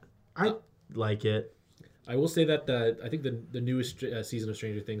yeah, I like it. I will say that I think the newest season of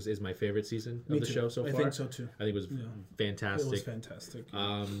Stranger Things is my favorite season of the show so far. I think so too. I think it was fantastic. It was fantastic.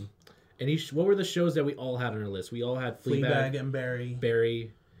 And what were the shows that we all had on our list? We all had Fleabag and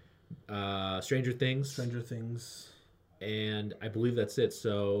Barry. Stranger Things. And I believe that's it.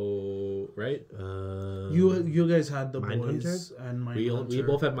 So, right? You guys had The Mindhunter? Boys and Mindhunter. We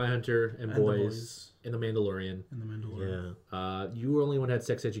both had Mindhunter and Boys. And The Mandalorian. Yeah. You were only one that had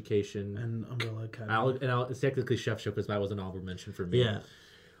Sex Education. And Umbrella Academy. It's technically Chef Show because that was an honorable mention for me. Yeah.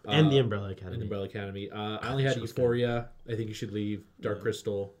 And The Umbrella Academy. I only had Euphoria. I Think You Should Leave. Dark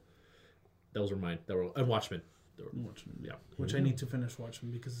Crystal. Those were mine. And Watchmen. Yeah. Which I need to finish watching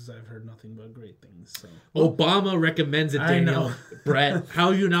because I've heard nothing but great things. So Obama recommends it, Daniel. I know. Brett,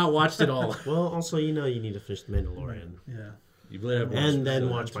 how have you not watched it all? Well, also, you need to finish The Mandalorian. Yeah. And then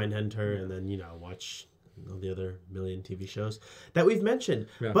watch Mindhunter, and then, watch all the other million TV shows that we've mentioned.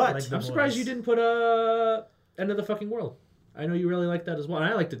 Yeah. But like I'm surprised you didn't put End of the Fucking World. I know you really liked that as well, and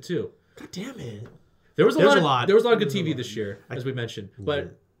I liked it too. God damn it. There was a lot of good TV this year, as we mentioned.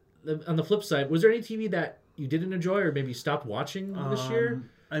 But on the flip side, was there any TV that you didn't enjoy or maybe stopped watching this year?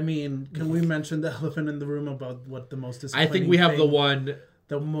 I mean, can we mention the elephant in the room about what the most disappointing I think we have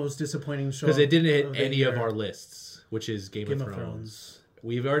the most disappointing show. Because it didn't hit any of our lists, which is Game of Thrones.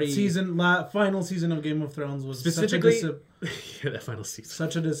 We've already... Final season of Game of Thrones was specifically... that final season.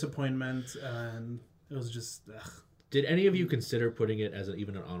 Such a disappointment, and it was just... Did any of you consider putting it as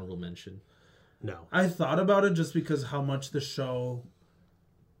even an honorable mention? No. I thought about it just because how much the show...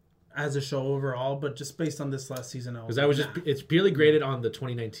 as a show overall, but just based on this last season, it's purely graded on the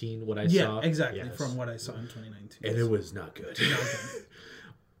 2019 what I saw. Yeah, exactly, from what I saw in 2019, and it was not good.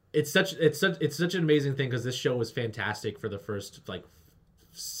 It's such an amazing thing because this show was fantastic for the first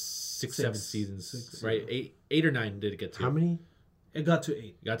seven seasons, right? 8 or 9 did it get to? How many? It got to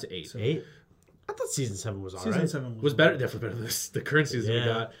 8. Got to 8. So 8. I thought season 7 was alright. Season 7 was better. Definitely better than the current season we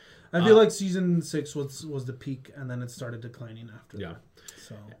got. I feel like season 6 was the peak, and then it started declining after. Yeah. That.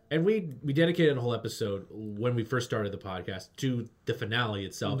 So. And we dedicated a whole episode when we first started the podcast to the finale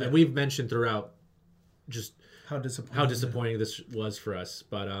itself, and we've mentioned throughout just how disappointing this was for us.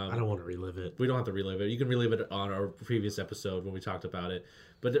 But I don't want to relive it. We don't have to relive it. You can relive it on our previous episode when we talked about it.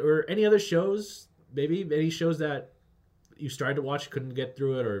 But there were any other shows, maybe any shows that you started to watch, couldn't get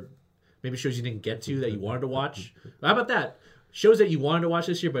through it, or maybe shows you didn't get to that you wanted to watch? How about that? Shows that you wanted to watch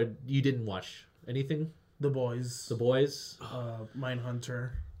this year, but you didn't watch. Anything? The Boys.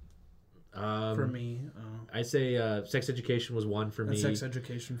 Mindhunter. For me. I'd say Sex Education was one for me. Sex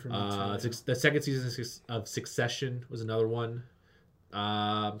Education for me, too. The second season of Succession was another one.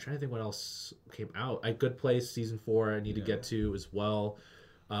 I'm trying to think what else came out. Good Place, season 4, I need to get to as well.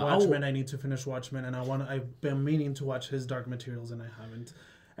 Watchmen, I need to finish Watchmen, and I've been meaning to watch his Dark Materials, and I haven't.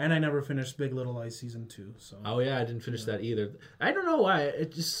 And I never finished Big Little Lies season 2. So. Oh yeah, I didn't finish that either. I don't know why.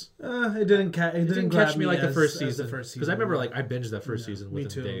 It just it didn't catch me like the first season. Because I remember I binged that first season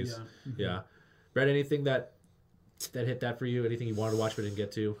within days. Yeah. Brett, anything that hit that for you? Anything you wanted to watch but didn't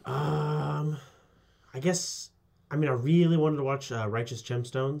get to? I guess. I really wanted to watch Righteous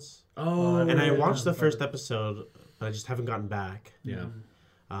Gemstones. Oh. And I watched the first episode, but I just haven't gotten back. Yeah.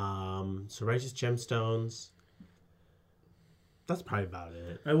 So Righteous Gemstones. That's probably about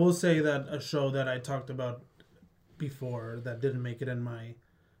it. I will say that a show that I talked about before that didn't make it in my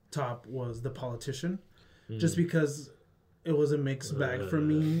top was The Politician, just because it was a mixed bag for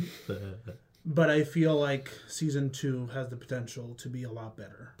me. But I feel like season 2 has the potential to be a lot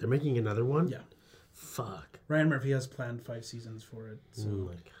better. They're making another one? Yeah. Fuck. Ryan Murphy has planned 5 seasons for it.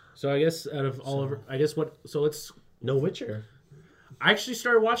 So I guess out of all of I guess what so let's No Witcher. I actually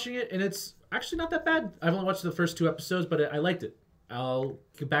started watching it and it's actually not that bad. I've only watched the first 2 episodes, but I liked it. I'll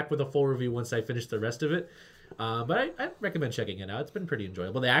get back with a full review once I finish the rest of it. But I recommend checking it out. It's been pretty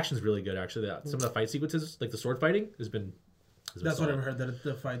enjoyable. The action's really good actually. Some of the fight sequences, like the sword fighting, has been That's solid. What I've heard, that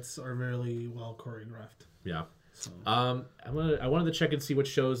the fights are really well choreographed. Yeah. So. I wanted to check and see what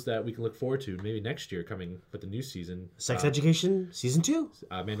shows that we can look forward to maybe next year coming with the new season. Sex Education season 2.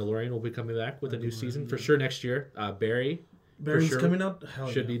 Mandalorian will be coming back with a new season for sure next year. Barry's coming out.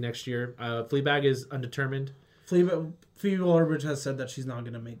 Should be next year. Fleabag is undetermined. Phoebe Waller-Bridge has said that she's not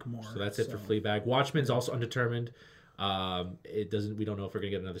going to make more. So that's it for Fleabag. Watchmen's also undetermined. We don't know if we're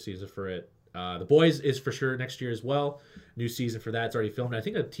going to get another season for it. The Boys is for sure next year as well. New season for that. It's already filmed. I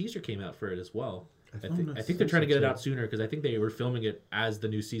think a teaser came out for it as well. I think they're trying to get it out sooner because I think they were filming it as the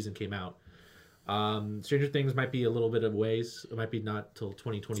new season came out. Stranger Things might be a little bit of ways. It might be not till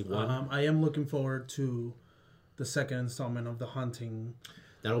 2021. I am looking forward to the second installment of The Haunting.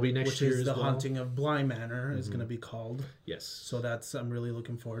 That'll be next year as well. Which is The Haunting of Bly Manor is going to be called. Yes. So I'm really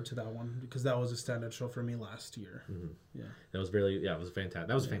looking forward to that one because that was a standout show for me last year. Yeah. That was it was fantastic.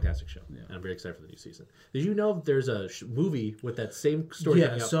 That was a fantastic show. Yeah. And I'm very excited for the new season. Did you know there's a movie with that same story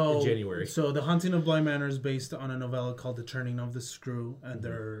coming out in January? So The Haunting of Bly Manor is based on a novella called The Turning of the Screw, and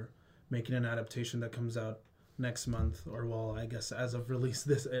they're making an adaptation that comes out next month, or I guess as of release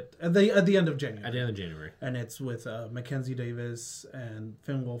at the end of January. At the end of January. And it's with Mackenzie Davis and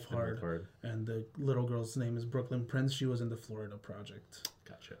Finn Wolfhard. And the little girl's name is Brooklyn Prince. She was in the Florida Project.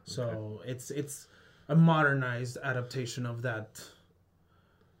 Gotcha. Okay. So it's a modernized adaptation of that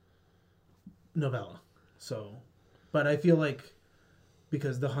novella. So, but I feel like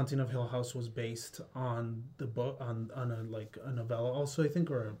because The Haunting of Hill House was based on the book on a novella also, I think,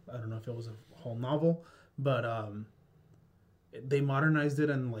 or I don't know if it was a whole novel. But they modernized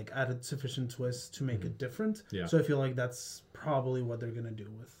it and added sufficient twists to make it different. Yeah. So I feel like that's probably what they're gonna do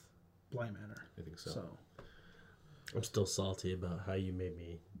with Bly Manor. I think so. I'm still salty about how you made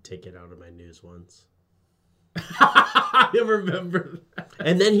me take it out of my news once. I remember that.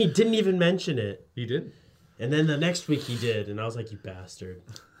 And then he didn't even mention it. He did. And then the next week he did, and I was like, "You bastard."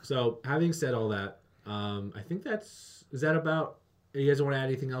 So having said all that, I think is that about. You guys want to add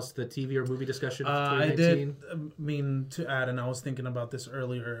anything else to the TV or movie discussion? I did mean to add, and I was thinking about this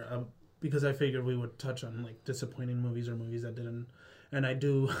earlier because I figured we would touch on disappointing movies or movies that didn't. And I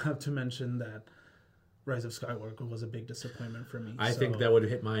do have to mention that Rise of Skywalker was a big disappointment for me. I think that would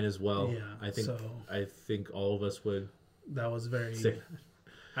hit mine as well. Yeah, I think all of us would. That was very.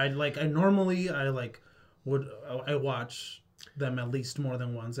 I watch them at least more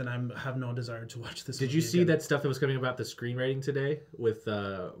than once, and I have no desire to watch this. Did you see that stuff that was coming about the screenwriting today with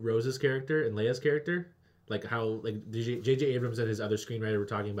Rose's character and Leia's character? How J.J. Abrams and his other screenwriter were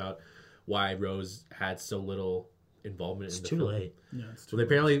talking about why Rose had so little involvement in the film. Late. Yeah, it's too late.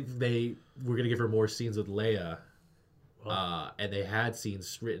 Apparently they were going to give her more scenes with Leia, and they had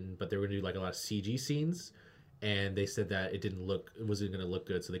scenes written, but they were going to do a lot of CG scenes, and they said that it wasn't going to look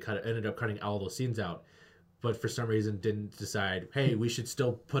good, so they ended up cutting all those scenes out. But for some reason didn't decide, hey, we should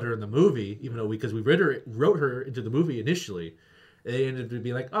still put her in the movie, even though because we wrote her into the movie initially. They ended up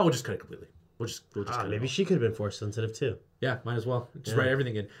being like, oh, we'll just cut it completely. We'll just cut maybe she could have been force sensitive too. Yeah, might as well. Just write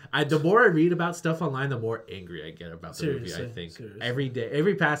everything in. The more I read about stuff online, the more angry I get about the movie, I think. Seriously.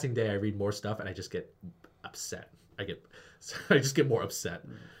 Every passing day I read more stuff and I just get upset. I just get more upset.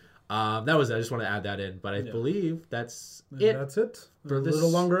 That was it. I just want to add that in, but I believe that's it. That's it. For this little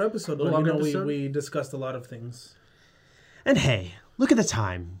longer episode. We discussed a lot of things. And hey, look at the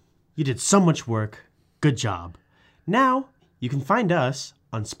time. You did so much work. Good job. Now you can find us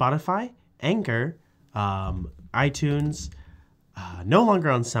on Spotify, Anchor, iTunes. No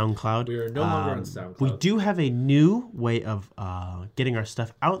longer on SoundCloud. We are no longer on SoundCloud. We do have a new way of getting our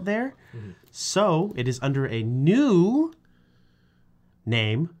stuff out there. Mm-hmm. So it is under a new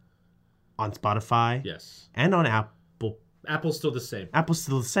name. On Spotify. Yes. And on Apple. Apple's still the same. Apple's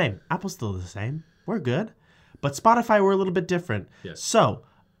still the same. We're good. But Spotify, we're a little bit different. Yes. So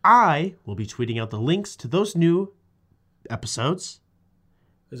I will be tweeting out the links to those new episodes.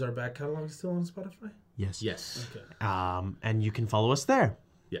 Is our back catalog still on Spotify? Yes. Okay. And you can follow us there.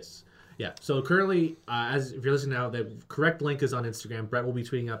 Yes. Yeah. So currently, if you're listening now, the correct link is on Instagram. Brett will be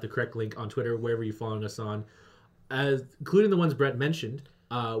tweeting out the correct link on Twitter, wherever you're following us on, including the ones Brett mentioned.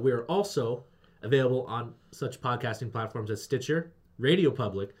 We are also available on such podcasting platforms as Stitcher, Radio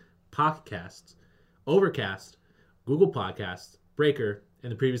Public, Pocket Casts, Overcast, Google Podcasts, Breaker,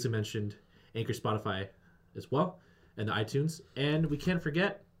 and the previously mentioned Anchor, Spotify as well, and the iTunes. And we can't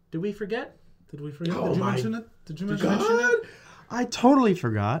forget. Did we forget? Did you mention it? Did you mention it? I totally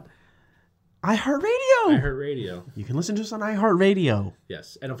forgot. iHeartRadio. iHeartRadio. You can listen to us on iHeartRadio.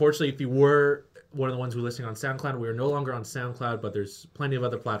 Yes. And unfortunately, if you were one of the ones who were listening on SoundCloud, we are no longer on SoundCloud, but there's plenty of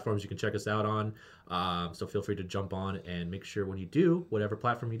other platforms you can check us out on. So feel free to jump on and make sure when you do, whatever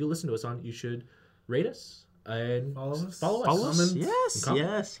platform you do listen to us on, you should rate us and follow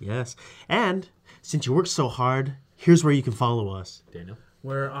us. Yes. And since you work so hard, here's where you can follow us. Daniel?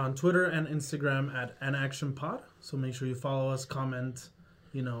 We're on Twitter and Instagram at AnActionPod. So make sure you follow us, comment,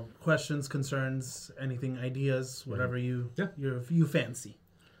 questions, concerns, anything, ideas, whatever you fancy.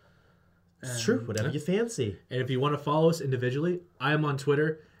 It's true, whatever you fancy. And if you want to follow us individually, I am on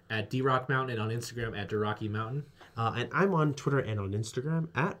Twitter at DRockMountain and on Instagram at DeRockyMountain. And I'm on Twitter and on Instagram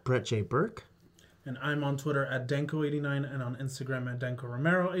at Brett J. Burke. And I'm on Twitter at Danko89 and on Instagram at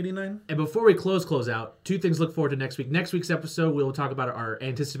DankoRomero89. And before we close out, 2 things to look forward to next week. Next week's episode, we'll talk about our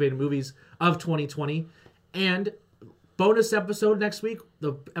anticipated movies of 2020. And bonus episode next week,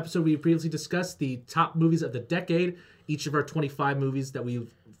 the episode we previously discussed, the top movies of the decade. Each of our 25 movies that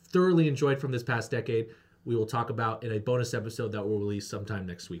we've thoroughly enjoyed from this past decade, we will talk about in a bonus episode that we'll release sometime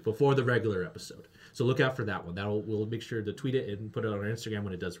next week before the regular episode. So look out for that one. We'll make sure to tweet it and put it on our Instagram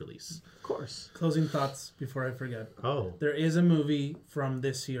when it does release. Of course. Closing thoughts before I forget. Oh. There is a movie from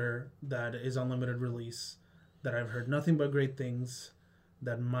this year that is on limited release that I've heard nothing but great things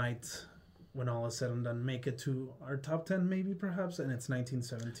that might, when all is said and done, make it to our top 10 maybe perhaps, and it's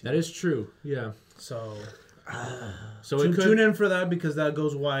 1917. That is true. Yeah. So it could tune in for that because that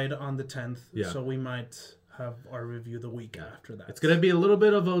goes wide on the 10th. Yeah. So we might have our review the week after that. It's going to be a little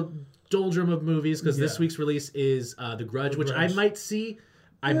bit of a doldrum of movies because this week's release is The Grudge, which I might see.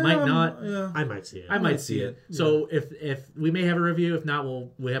 I might not. Yeah. I might see it. I might see it. Yeah. So if we may have a review, if not,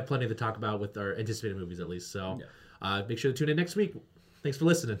 we have plenty to talk about with our anticipated movies at least. So make sure to tune in next week. Thanks for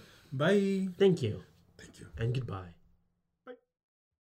listening. Bye. Thank you. Thank you. And goodbye.